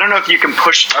 I don't know if you can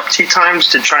push up tee times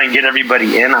to try and get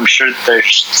everybody in. I'm sure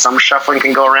there's some shuffling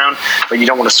can go around, but you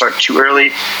don't want to start too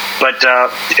early. But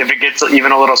if it gets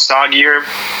even a little soggier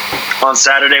on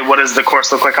Saturday, what does the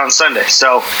course look like on Sunday?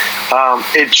 So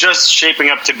it's just shaping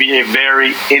up to be a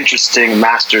very interesting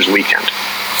Masters weekend.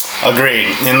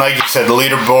 Agreed. And like you said, the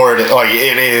leaderboard,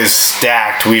 it is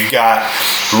stacked. We've got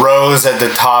Rose at the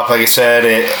top, like I said,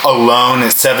 alone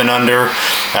at 7 under.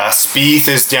 Spieth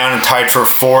is down and tied for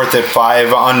 4th at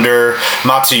 5 under.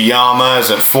 Matsuyama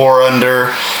is at 4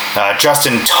 under.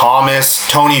 Justin Thomas,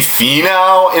 Tony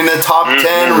Finau in the top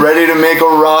 10, ready to make a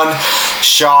run.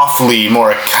 Schauffele,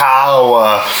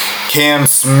 Morikawa, Cam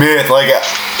Smith,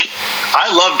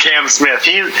 I love Cam Smith.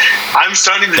 I'm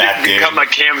starting to become a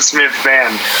Cam Smith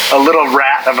fan. A little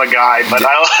rat of a guy, but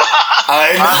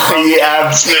I know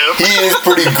he is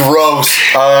pretty gross.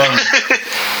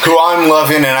 Who I'm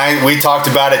loving, and we talked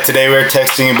about it today. We were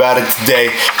texting about it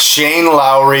today. Shane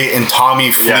Lowry and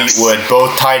Tommy Fleetwood,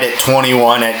 both tied at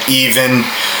 21 at even.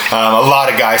 A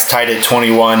lot of guys tied at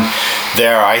 21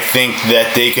 there. I think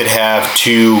that they could have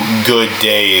 2 good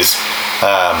days.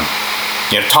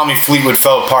 Tommy Fleetwood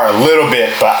fell apart a little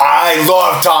bit, but I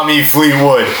love Tommy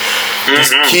Fleetwood.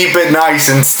 Just keep it nice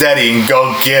and steady and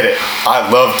go get it. I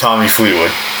love Tommy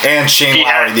Fleetwood. And Shane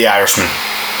Lowry, the Irishman.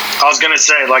 I was going to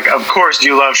say, of course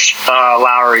you love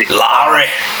Lowry.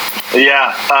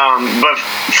 Yeah, but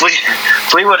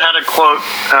Fleetwood had a quote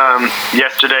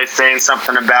yesterday saying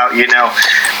something about, I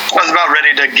was about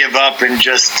ready to give up and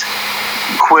just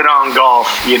quit on golf.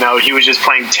 He was just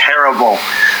playing terrible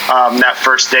that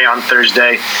first day on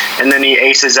Thursday, and then he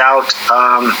aces out,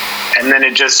 and then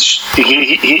it just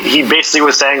he basically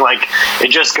was saying, it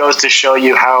just goes to show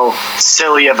you how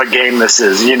silly of a game this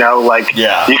is. You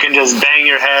can just bang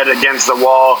your head against the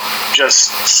wall,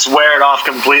 just swear it off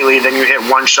completely, then you hit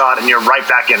one shot and you're right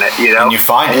back in it. And you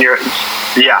find it.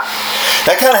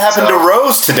 That kind of happened to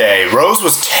Rose today. Rose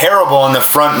was terrible in the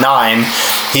front 9.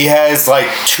 He has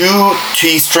 2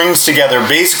 tee strings together,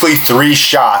 basically 3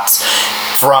 shots,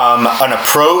 from an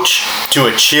approach to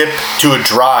a chip to a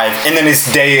drive, and then his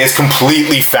day is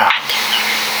completely found.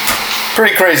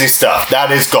 Pretty crazy stuff.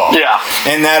 That is golf. Yeah.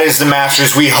 And that is the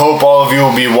Masters. We hope all of you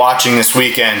will be watching this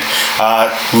weekend.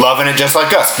 Loving it just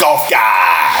like us. Golf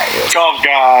guys. Golf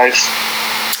guys.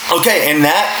 Okay, and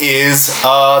that is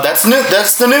that's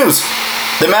the news.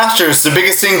 The Masters, the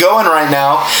biggest thing going right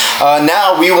now.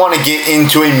 Now we want to get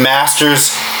into a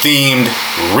Masters themed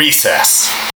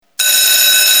recess.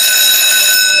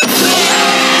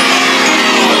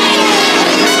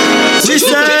 Let's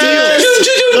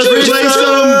play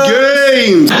some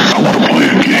games. I want to play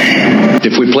a game.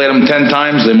 If we played them 10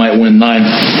 times, they might win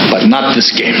 9, but not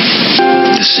this game.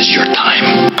 This is your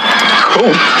time.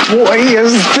 Oh boy,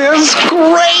 is this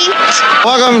great!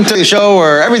 Welcome to the show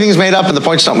where everything's made up and the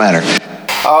points don't matter.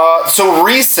 So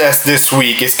recess this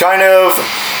week is kind of,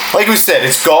 like we said,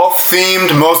 it's golf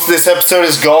themed. Most of this episode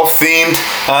is golf themed.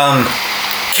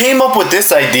 Came up with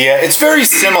this idea. It's very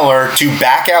similar to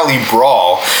Back Alley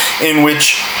Brawl, in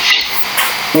which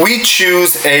we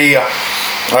choose a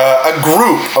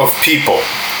group of people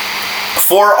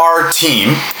for our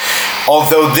team.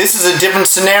 Although this is a different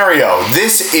scenario.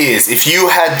 This is if you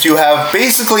had to have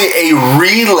basically a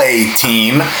relay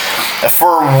team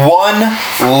for one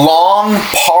long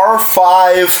par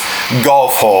 5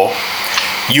 golf hole.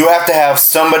 You have to have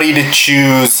somebody to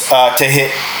choose to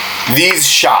hit these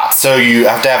shots. So you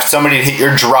have to have somebody to hit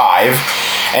your drive,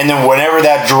 and then wherever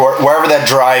that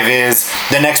drive is,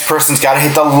 the next person's got to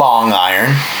hit the long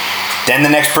iron. Then the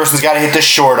next person's got to hit the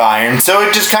short iron. So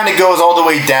it just kind of goes all the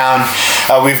way down.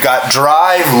 We've got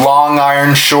drive, long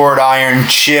iron, short iron,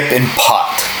 chip, and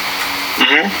putt.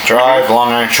 Drive, long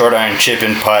iron, short iron, chip,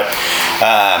 and putt.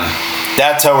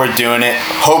 That's how we're doing it.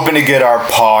 Hoping to get our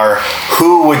par.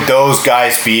 Who would those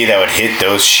guys be that would hit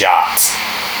those shots?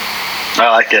 I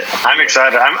like it. I'm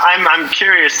excited. I'm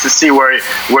curious to see where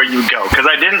you go, because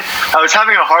I was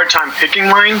having a hard time picking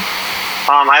mine.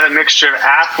 I have a mixture of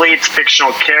athletes,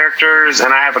 fictional characters,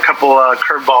 and I have a couple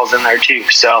curveballs in there too.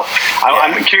 So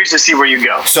I'm curious to see where you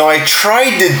go. So I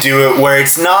tried to do it where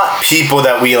it's not people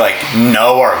that we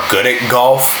know are good at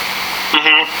golf.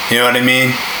 You know what I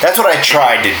mean? That's what I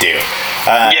tried to do.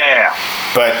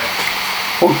 But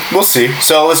we'll see.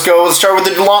 So let's go. Let's start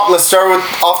with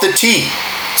off the tee.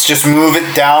 Let's just move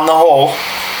it down the hole.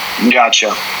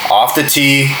 Gotcha. Off the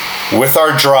tee with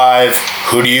our drive.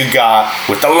 Who do you got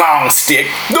with the long stick?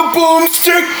 The boom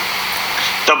stick.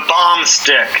 The bomb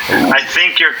stick. I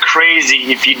think you're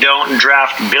crazy if you don't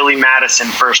draft Billy Madison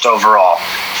first overall.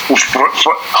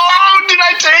 Oh, did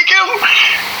I take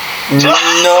him?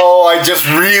 No, I just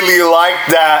really like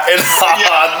that. And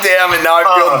damn it, now I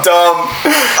feel dumb.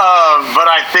 But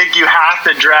I think you have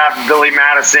to draft Billy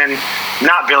Madison.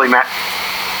 Not Billy Madison.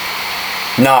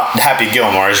 Not Happy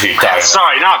Gilmore, is who you're talking about.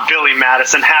 Sorry, not Billy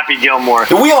Madison. Happy Gilmore.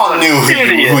 We all knew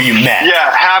who you meant.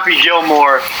 Yeah, Happy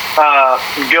Gilmore.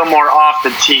 Gilmore off the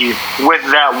tee with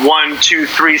that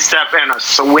 1-2-3 step and a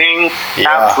swing.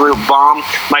 Absolute bomb.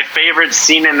 My favorite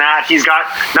scene in that, he's got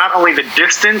not only the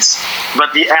distance,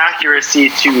 but the accuracy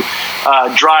to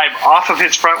drive off of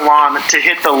his front lawn to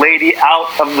hit the lady out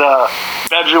of the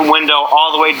bedroom window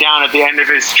all the way down at the end of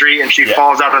his street, and she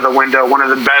falls out of the window. One of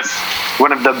the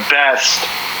best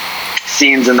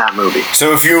scenes in that movie.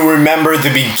 So if you remember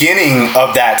the beginning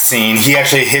of that scene, he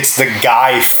actually hits the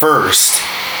guy first.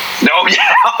 Oh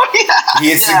yeah. He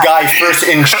hits the guy first.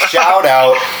 And shout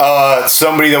out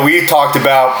somebody that we talked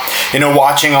about,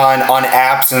 watching on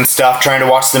apps and stuff, trying to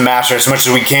watch the Masters as much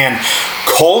as we can.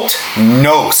 Colt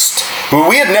Knost, who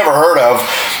we had never heard of,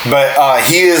 but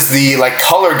he is the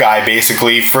color guy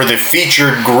basically for the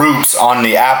featured groups on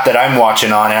the app that I'm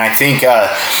watching on, and I think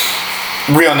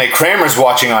Real Nate Kramer's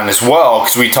watching on as well,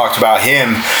 because we talked about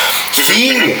him.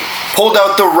 He pulled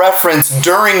out the reference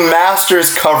during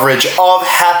Masters coverage of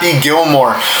Happy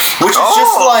Gilmore, which is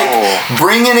just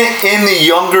bringing it in the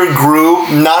younger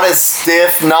group, not as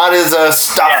stiff, not as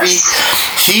stuffy.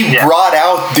 He brought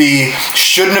out the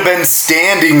shouldn't have been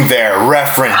standing there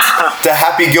reference to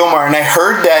Happy Gilmore, and I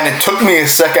heard that, and it took me a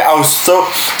second. I was so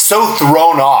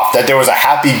thrown off that there was a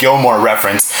Happy Gilmore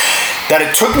reference that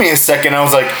it took me a second. I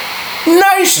was like,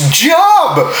 nice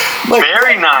job!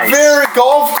 Very nice. Very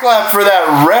golf clap for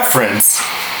that reference.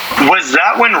 Was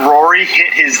that when Rory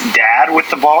hit his dad with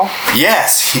the ball?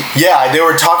 Yes. They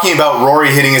were talking about Rory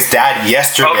hitting his dad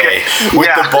yesterday with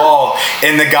the ball,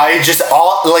 and the guy just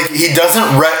he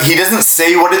doesn't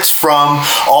say what it's from.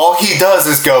 All he does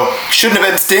is go, shouldn't have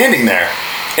been standing there.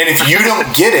 And if you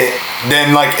don't get it,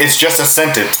 then it's just a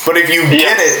sentence. But if you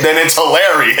get it, then it's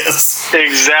hilarious.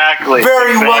 Exactly.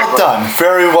 Very well done.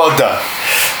 Very well done.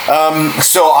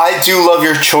 So I do love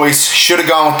your choice. Should have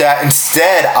gone with that.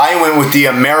 Instead, I went with the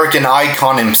American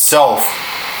icon himself,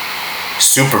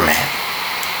 Superman.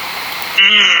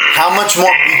 How much more?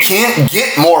 You can't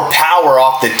get more power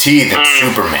off the tee than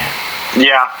Superman.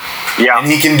 Yeah. And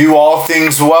he can do all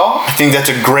things well. I think that's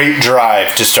a great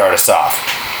drive to start us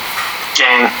off.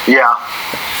 Dang. Yeah.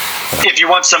 If you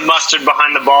want some mustard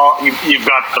behind the ball, you've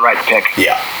got the right pick.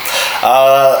 Yeah.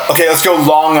 Okay, let's go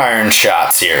long iron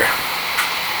shots here.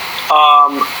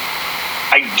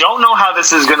 I don't know how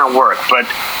this is going to work, but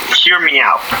hear me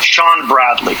out. Sean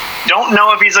Bradley. Don't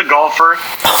know if he's a golfer,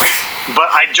 but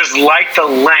I just like the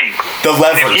length. The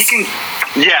levers.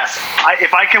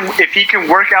 If he can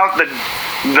work out the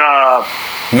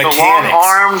long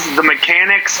arms, the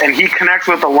mechanics, and he connects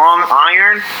with the long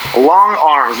iron, long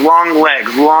arms, long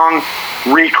legs, long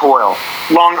recoil,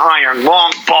 long iron,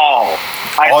 long ball.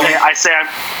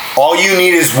 All you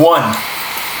need is one.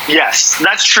 Yes,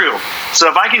 that's true. So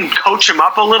if I can coach him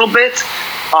up a little bit,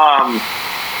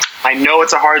 I know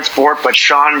it's a hard sport, but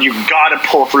Sean, you gotta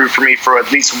pull through for me for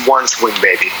at least one swing,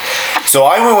 baby. So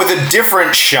I went with a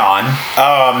different Sean.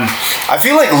 I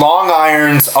feel like long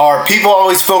irons are, people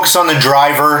always focus on the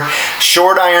driver.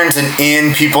 Short irons and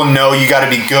in, people know you got to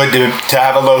be good to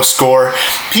have a low score.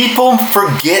 People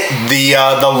forget the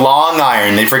long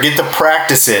iron. They forget to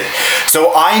practice it.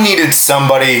 So I needed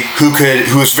somebody who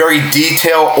was very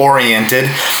detail oriented,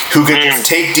 who could just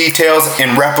take details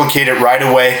and replicate it right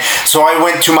away. So I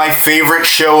went to my favorite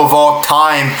show of all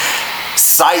time,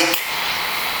 Psych.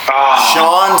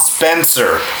 Sean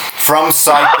Spencer, from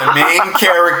Psych, the main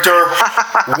character,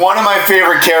 one of my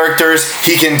favorite characters.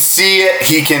 He can see it,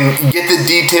 he can get the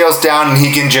details down, and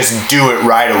he can just do it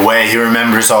right away. He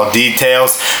remembers all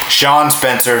details. Sean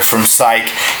Spencer from Psych.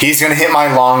 He's going to hit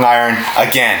my long iron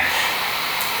again.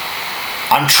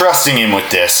 I'm trusting him with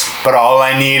this, but all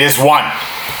I need is one.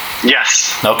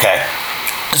 Yes. Okay.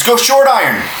 Let's go short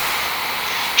iron.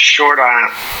 Short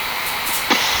iron.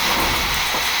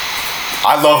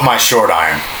 I love my short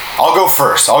iron. I'll go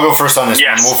first on this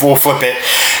one. We'll flip it.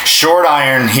 Short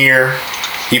iron here.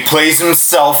 He plays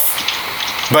himself,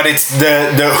 but it's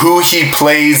the who he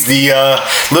plays, the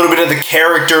little bit of the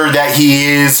character that he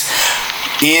is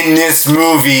in this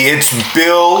movie. It's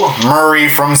Bill Murray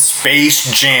from Space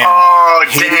Jam. Oh,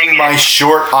 hitting my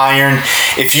short iron.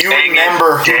 If you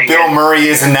remember who Bill Murray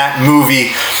is in that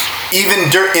movie,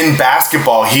 even in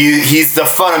basketball, he's the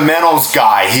fundamentals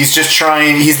guy. He's just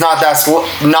trying. He's not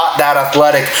that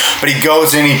athletic, but he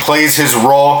goes in, he plays his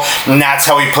role, and that's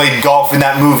how he played golf in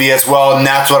that movie as well. And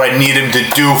that's what I need him to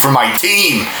do for my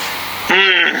team.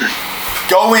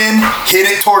 Go in, hit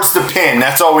it towards the pin.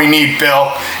 That's all we need,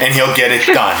 Bill, and he'll get it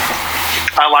done.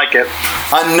 I like it.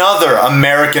 Another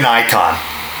American icon.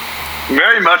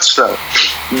 Very much so.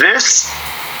 This.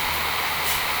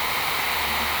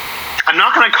 I'm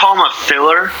not going to call him a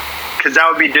filler because that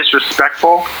would be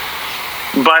disrespectful,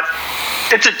 but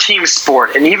it's a team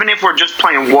sport. And even if we're just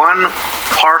playing one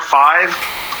par 5,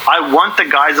 I want the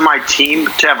guys on my team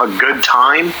to have a good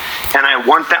time. And I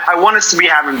want us to be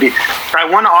I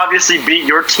want to obviously beat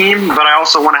your team, but I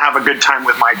also want to have a good time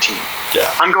with my team.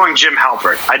 Yeah. I'm going Jim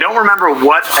Halpert. I don't remember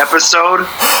what episode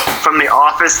from The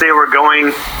Office they were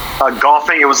going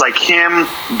golfing. It was like him,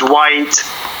 Dwight,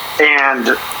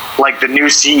 and like the new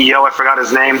CEO, I forgot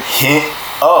his name.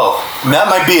 That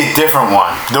might be a different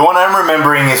one. The one I'm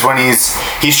remembering is when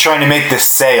he's trying to make the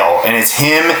sale, and it's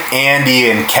him,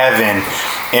 Andy, and Kevin,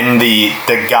 and the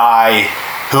guy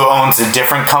who owns a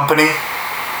different company.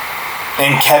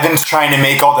 And Kevin's trying to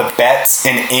make all the bets,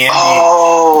 and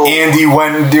Andy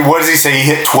what does he say? He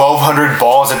hit 1,200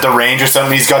 balls at the range or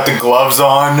something. He's got the gloves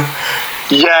on.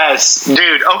 Yes,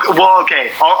 dude.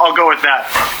 Okay. I'll go with that.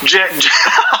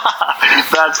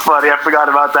 That's funny. I forgot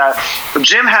about that.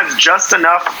 Jim has just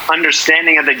enough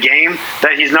understanding of the game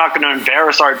that he's not going to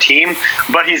embarrass our team,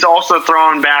 but he's also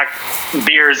throwing back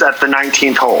beers at the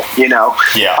 19th hole, you know?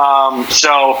 Yeah.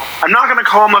 So I'm not going to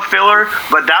call him a filler,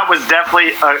 but that was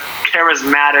definitely a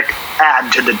charismatic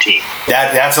add to the team.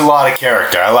 That's a lot of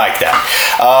character. I like that.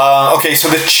 Okay, so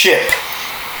the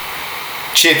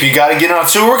Chip, you got to get on.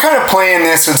 So we're kind of playing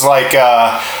this as like,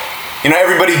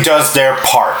 everybody does their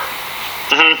part.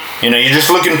 Mm-hmm. You're just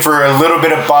looking for a little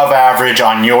bit above average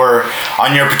on your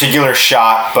particular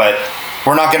shot, but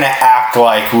we're not going to act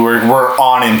like we're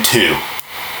on in 2.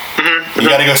 Mm-hmm. You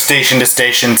got to go station to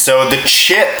station. So the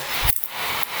Chip,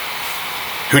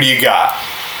 who do you got?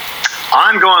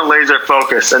 I'm going laser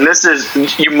focus, and this is,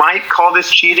 you might call this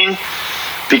cheating,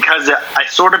 because I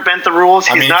sort of bent the rules.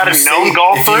 He's not a known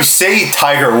golfer. If you say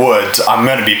Tiger Woods, I'm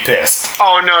going to be pissed.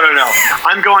 Oh, no.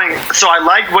 I'm going... So I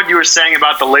like what you were saying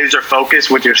about the laser focus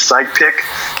with your psych pick.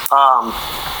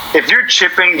 If you're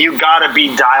chipping, you got to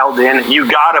be dialed in.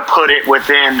 You got to put it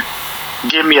within,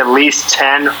 give me at least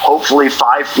 10, hopefully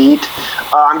 5 feet.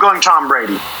 I'm going Tom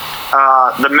Brady.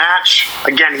 The match,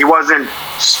 again, he wasn't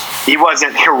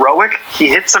heroic. He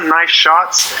hit some nice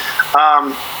shots.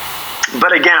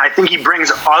 But again, I think he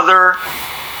brings other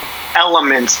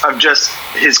elements of just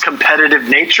his competitive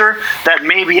nature that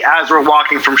maybe as we're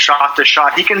walking from shot to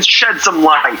shot, he can shed some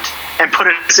light and put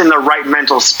us in the right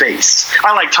mental space.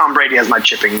 I like Tom Brady as my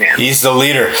chipping man. He's the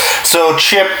leader. So,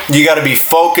 Chip, you got to be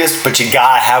focused, but you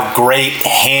got to have great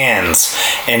hands.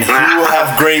 And who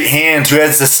have great hands? Who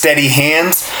has the steady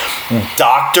hands?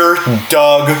 Dr.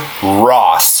 Doug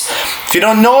Ross. If you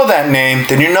don't know that name,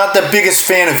 then you're not the biggest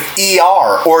fan of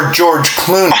ER or George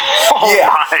Clooney.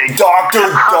 Dr.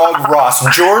 Doug Ross.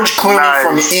 George Clooney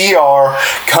from ER.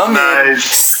 Come in,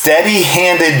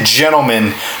 steady-handed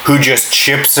gentleman who just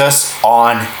chips us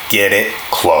on Get It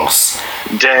Close.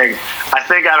 Dang. I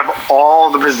think out of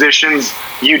all the positions,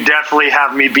 you definitely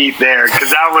have me beat there, because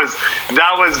that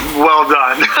was well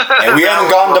done. And we haven't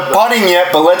gotten to putting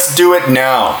yet, but let's do it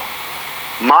now.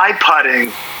 My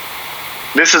putting,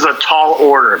 this is a tall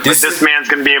order, but this man's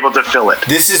going to be able to fill it.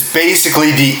 This is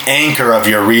basically the anchor of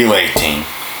your relay team.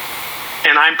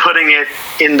 And I'm putting it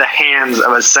in the hands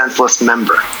of a senseless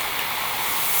member.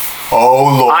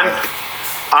 Oh, Lord.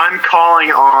 I'm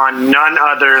calling on none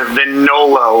other than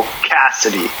Nolo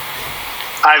Cassidy.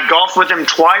 I've golfed with him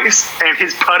twice, and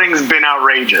his putting's been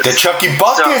outrageous. The Chucky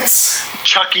Buckets. So,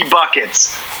 Chucky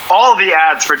Buckets. All the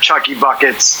ads for Chucky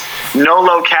Buckets.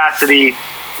 Nolo Cassidy.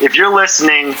 If you're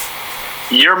listening,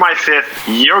 you're my fifth.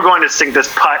 You're going to sink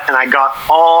this putt, and I got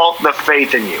all the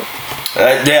faith in you.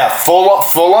 Yeah, full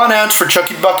on ads for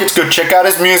Chucky Buckets. Go check out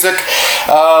his music.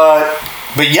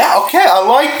 But yeah, okay, I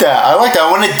like that. I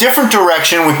went a different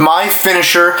direction with my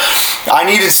finisher. I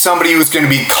needed somebody who was going to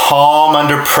be calm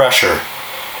under pressure,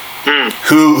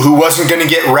 who wasn't going to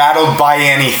get rattled by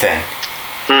anything.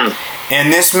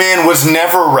 And this man was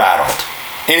never rattled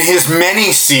in his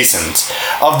many seasons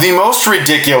of the most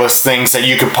ridiculous things that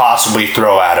you could possibly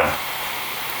throw at him.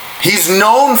 He's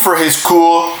known for his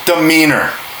cool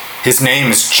demeanor. His name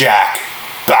is Jack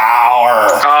Bauer.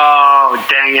 Oh,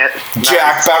 dang it.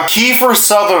 Jack Bauer. Kiefer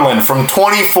Sutherland from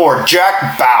 24.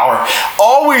 Jack Bauer.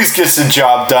 Always gets the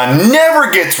job done. Never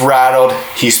gets rattled.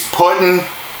 He's putting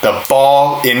the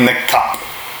ball in the cup.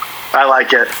 I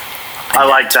like it. I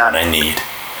like that. What I need.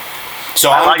 So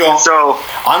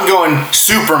I'm going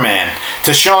Superman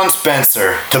to Sean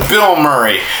Spencer to Bill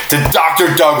Murray to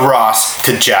Dr. Doug Ross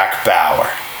to Jack Bauer.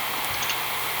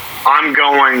 I'm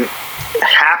going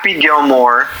Happy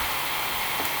Gilmore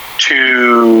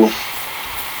to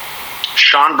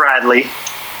Sean Bradley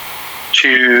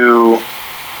to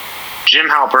Jim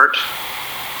Halpert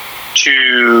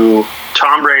to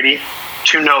Tom Brady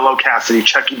to Nolo Cassidy,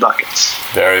 Chucky Buckets.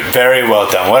 Very, very well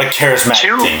done. What a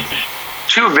charismatic team.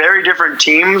 Two very different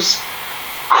teams,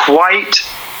 quite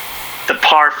the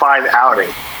par 5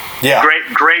 outing. Yeah.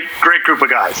 Great group of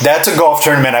guys. That's a golf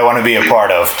tournament I want to be a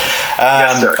part of.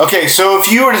 Yes, sir. Okay, so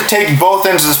if you were to take both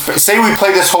ends of the say we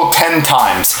play this whole 10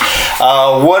 times,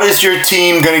 what is your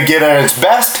team going to get at its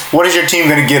best? What is your team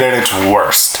going to get at its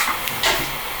worst?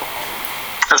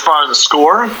 As far as the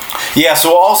score? Yeah,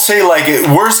 so I'll say like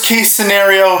worst case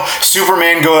scenario,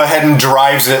 Superman go ahead and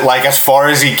drives it like as far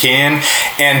as he can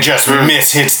and just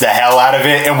hits the hell out of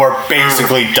it and we're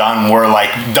basically done. We're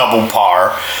like double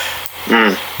par.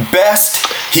 Best,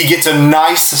 he gets a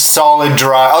nice solid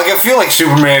drive. Like I feel like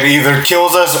Superman either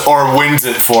kills us or wins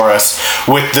it for us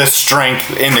with the strength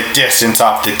and the distance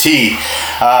off the tee.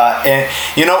 And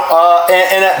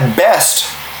at best,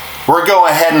 we're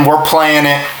going ahead and we're playing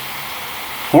it.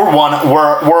 We're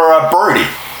a birdie.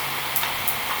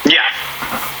 Yeah.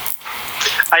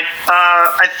 I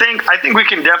think we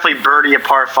can definitely birdie a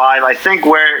par 5. I think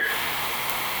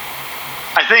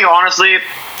honestly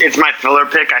it's my filler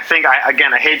pick. I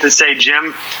hate to say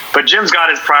Jim, but Jim's got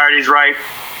his priorities right.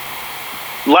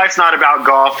 Life's not about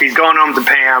golf. He's going home to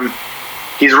Pam.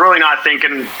 He's really not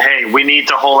thinking, hey, we need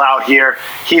to hole out here.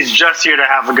 He's just here to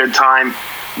have a good time.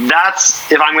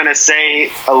 That's, if I'm going to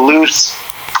say a loose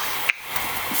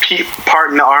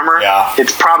part in the armor,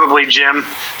 it's probably Jim.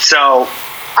 So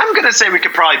I'm going to say we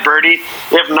could probably birdie.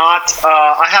 If not,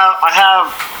 I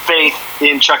have faith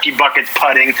in Chucky Buckets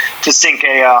putting to sink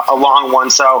a long one.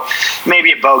 So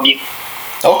maybe a bogey.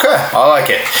 Okay, I like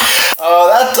it.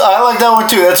 I like that one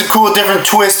too. That's a cool, different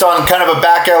twist on kind of a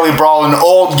back alley brawl, an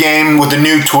old game with a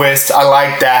new twist. I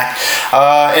like that.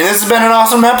 And this has been an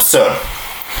awesome episode.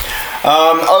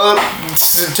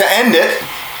 To end it,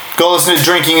 go listen to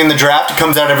Drinking in the Draft. It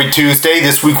comes out every Tuesday.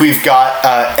 This week we've got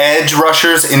edge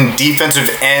rushers and defensive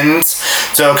ends.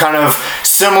 So kind of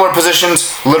similar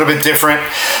positions, a little bit different.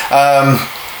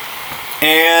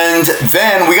 And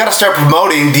then we got to start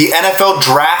promoting the NFL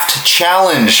Draft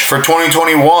Challenge for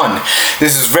 2021.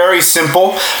 This is very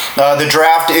simple. The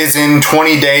draft is in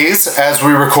 20 days as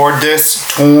we record this,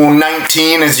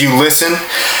 19 as you listen.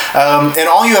 And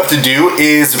all you have to do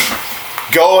is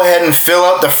go ahead and fill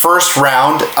out the first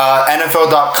round.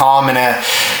 NFL.com and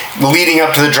leading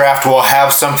up to the draft will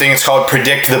have something. It's called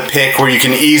Predict the Pick, where you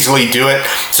can easily do it.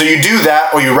 So you do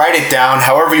that, or you write it down,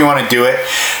 however you want to do it.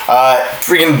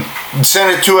 Freaking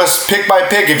send it to us pick by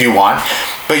pick if you want.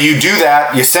 But you do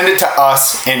that, you send it to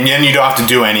us, and then you don't have to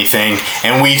do anything.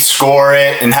 And we score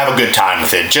it and have a good time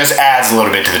with it. Just adds a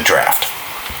little bit to the draft.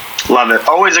 Love it.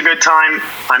 Always a good time.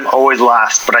 I'm always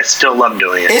last, but I still love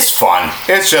doing it. It's fun.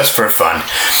 It's just for fun.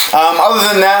 Other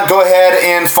than that, go ahead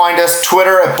and find us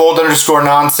Twitter at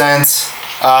bold_nonsense,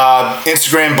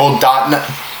 Instagram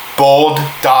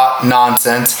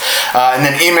bold.nonsense, and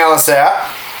then email us at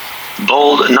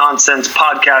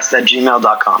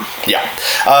boldnonsensepodcast@gmail.com.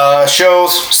 Yeah.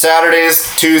 Shows Saturdays,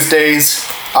 Tuesdays,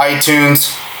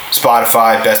 iTunes,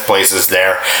 Spotify, best places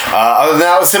there. Other than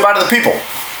that, let's say bye to the people.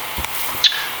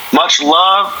 Much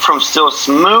love from Still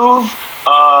Smooth.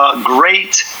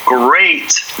 Great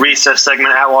recess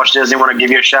segment at Walt Disney. Want to give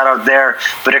you a shout out there,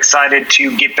 but excited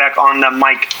to get back on the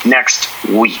mic next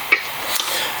week.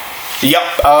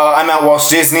 Yep, I'm at Walt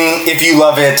Disney. If you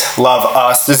love it, love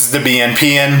us. This is the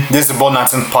BNPN. This is the Bold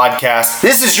Nonsense Podcast.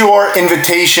 This is your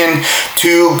invitation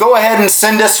to go ahead and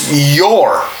send us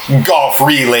your golf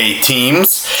relay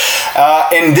teams.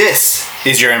 And this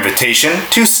is your invitation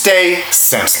to stay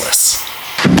senseless.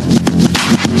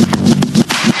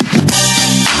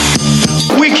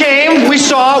 We came, we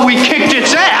saw, we kicked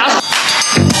its ass.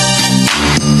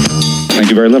 Thank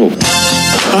you very little.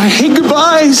 I hate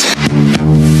goodbyes.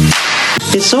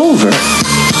 It's over.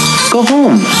 Go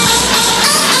home.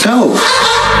 Go.